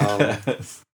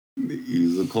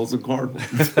 He's a Colts and Cardinals.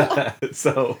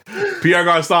 So, Pierre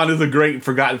Garçon is a great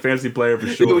Forgotten Fantasy player for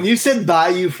sure. When you said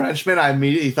Bayou Frenchman, I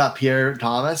immediately thought Pierre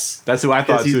Thomas. That's who I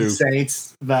thought he's too. The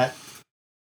Saints, but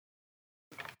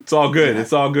it's all good.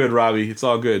 It's all good, Robbie. It's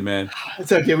all good, man.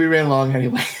 It's okay. We ran long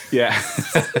anyway. Yeah.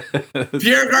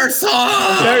 Pierre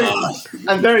Garçon!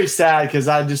 I'm very sad because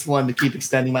I just wanted to keep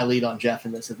extending my lead on Jeff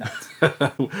in this event.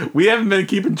 We haven't been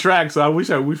keeping track, so I wish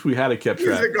we had kept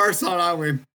track. He's a Garçon, I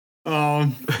win.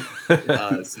 So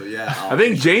yeah, I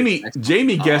think Jamie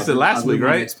guessed it last week,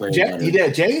 right? He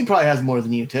did. Jamie probably has more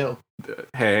than you too.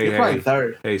 Hey, probably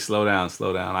third. Hey, slow down.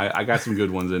 I got some good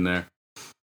ones in there.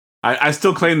 I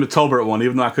still claim the Tolbert one,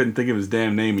 even though I couldn't think of his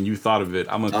damn name and you thought of it.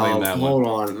 I'm gonna claim that one. Hold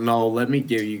on, no, let me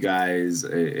give you guys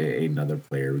another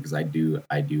player because I do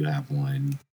have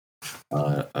one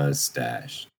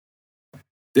stashed.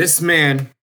 This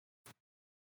man,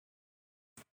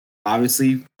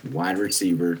 obviously wide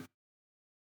receiver,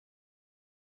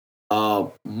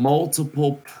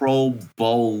 multiple Pro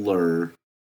Bowler.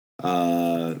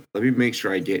 Let me make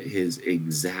sure I get his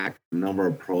exact number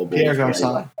of Pro Bowls. Pierre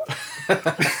Garçon.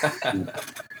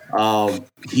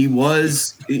 He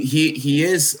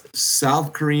is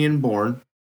South Korean born.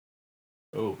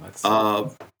 Oh, that's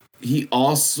he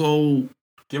also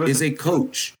is a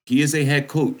coach. He is a head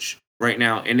coach right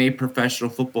now in a professional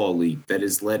football league that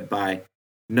is led by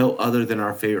no other than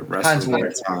our favorite wrestler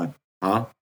at the time. Huh?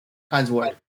 Heinz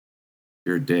Ward.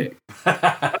 You're a dick.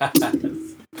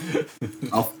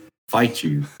 I'll fight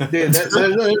you. Dude,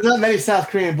 there's not many South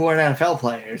Korean born NFL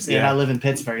players, and I live in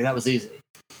Pittsburgh. That was easy.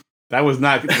 That was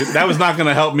not going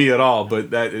to help me at all, but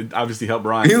that it obviously helped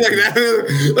Brian. Like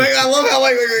that, like I love how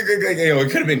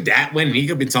it could have been Datwin, and he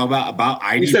could be talking about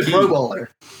IDP. You said Pro Bowler.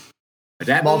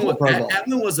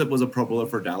 Datwin was a Pro Bowler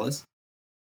for Dallas.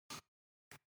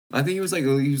 I think he was like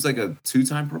a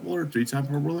 2-time Pro Bowler, 3-time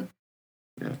Pro Bowler.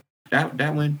 Yeah,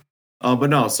 Datwin. But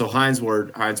no. So Heinz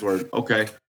Ward. Okay.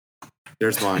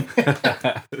 There's mine.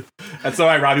 That's all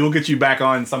right, Robbie. We'll get you back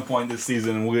on some point this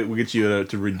season, and we'll get you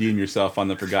to redeem yourself on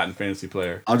the Forgotten Fantasy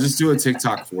Player. I'll just do a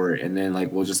TikTok for it, and then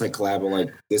we'll just collab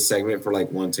on this segment for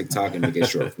one TikTok and make it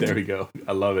short. There we go.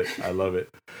 I love it.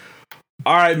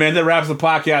 All right, man. That wraps the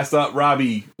podcast up.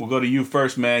 Robbie, we'll go to you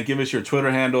first, man. Give us your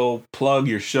Twitter handle, plug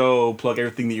your show, plug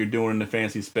everything that you're doing in the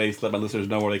fantasy space. Let my listeners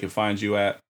know where they can find you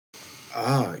at.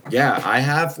 Yeah, I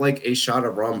have a shot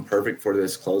of rum perfect for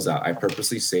this closeout. I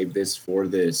purposely saved this for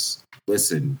this.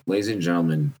 Listen, ladies and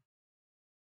gentlemen,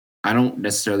 I don't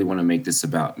necessarily want to make this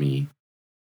about me.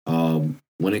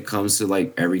 When it comes to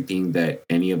like everything that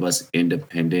any of us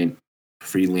independent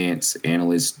freelance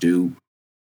analysts do,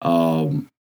 go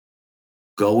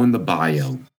in the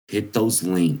bio, hit those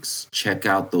links, check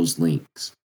out those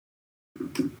links.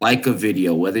 Like a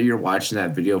video, whether you're watching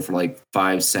that video for like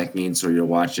 5 seconds or you're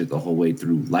watching it the whole way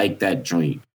through, like that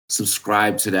joint,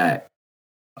 subscribe to that,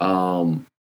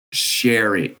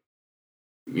 share it.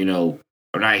 You know,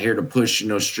 we're not here to push,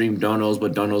 stream donos,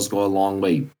 but donos go a long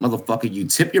way. Motherfucker, you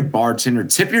tip your bartender,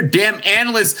 tip your damn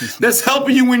analyst that's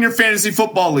helping you win your fantasy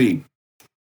football league.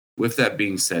 With that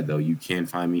being said, though, you can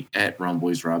find me at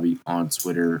RumBoysRobbie on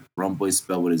Twitter, RumBoys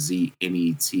spelled with a Z,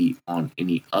 N-E-T on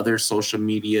any other social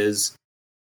medias.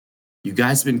 You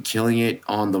guys have been killing it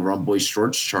on the RumBoys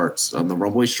Shorts charts. The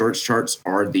RumBoys Shorts charts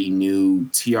are the new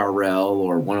TRL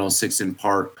or 106 in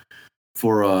part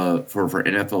for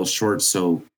NFL Shorts.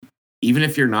 So even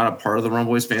if you're not a part of the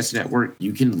RumBoys Fantasy Network,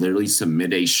 you can literally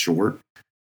submit a short.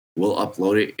 We'll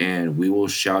upload it and we will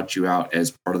shout you out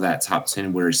as part of that top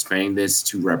 10. We're expanding this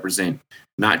to represent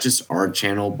not just our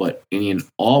channel, but any and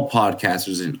all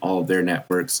podcasters in all of their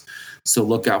networks. So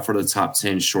look out for the top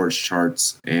 10 shorts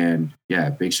charts. And yeah,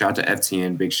 big shout out to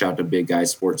FTN, big shout out to Big Guy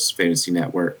Sports Fantasy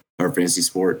Network or Fantasy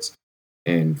Sports.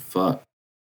 And fuck,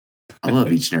 I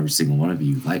love each and every single one of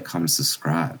you. Like, comment,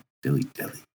 subscribe. Dilly.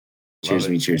 Cheers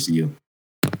to me, cheers to you.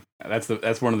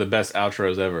 That's one of the best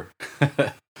outros ever.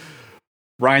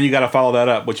 Ryan, you got to follow that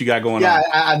up. What you got going on? Yeah,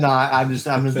 I'm not. I'm just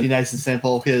be nice and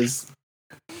simple because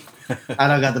I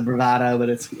don't got the bravado, but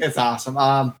it's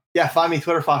awesome. Yeah, find me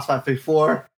Twitter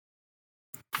Fox554.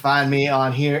 Find me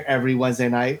on here every Wednesday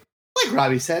night. Like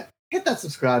Robbie said, hit that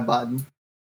subscribe button.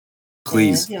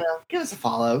 Please, and, give us a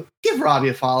follow. Give Robbie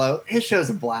a follow. His show's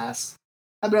a blast.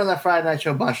 I've been on that Friday night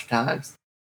show a bunch of times.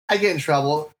 I get in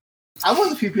trouble. I'm one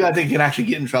of the few people I think can actually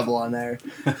get in trouble on there.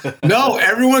 No,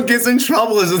 everyone gets in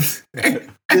trouble.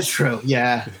 It's true,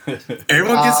 yeah.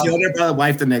 Everyone gets yelled at by the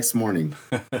wife the next morning.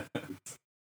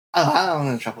 I don't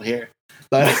get in trouble here,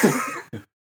 but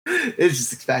it's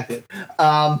just expected.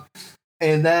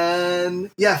 And then,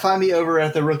 find me over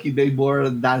at the Rookie Big Board.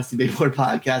 The Dynasty Big Board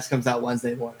podcast comes out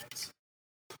Wednesday mornings.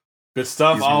 Good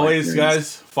stuff. Always,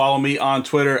 guys. Follow me on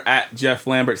Twitter at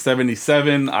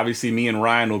JeffLambert77. Obviously, me and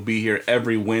Ryan will be here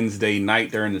every Wednesday night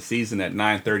during the season at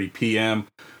 9:30 p.m.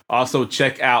 Also,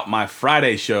 check out my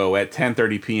Friday show at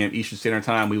 10:30 p.m. Eastern Standard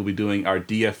Time. We will be doing our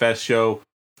DFS show.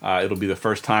 It'll be the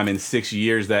first time in 6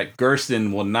 years that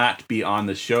Gerson will not be on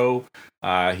the show.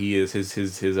 He is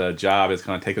his job is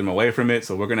kind of taking him away from it.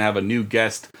 So we're gonna have a new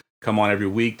guest come on every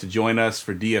week to join us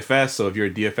for DFS. So if you're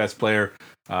a DFS player,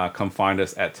 come find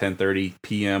us at 10:30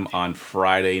 p.m. on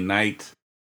Friday night.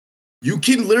 You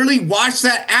can literally watch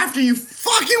that after you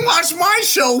fucking watch my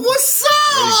show. What's up?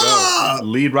 There you go.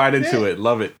 Lead right into it.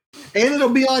 Love it. And it'll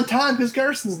be on time because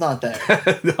Gerson's not there.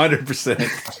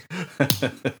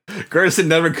 100%. Gerson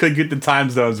never could get the time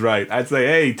zones right. I'd say,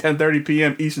 hey, 10:30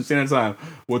 p.m. Eastern Standard Time.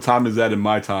 What time is that in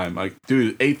my time? Like,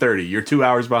 dude, 8:30. You're 2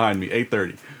 hours behind me.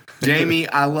 8:30. Jamie,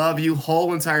 I love you.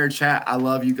 Whole entire chat. I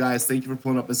love you guys. Thank you for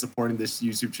pulling up and supporting this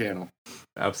YouTube channel.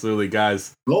 Absolutely,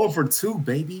 guys. Going for 2,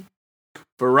 baby.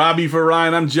 For Robbie, for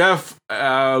Ryan, I'm Jeff.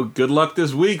 Good luck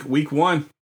this week. Week 1.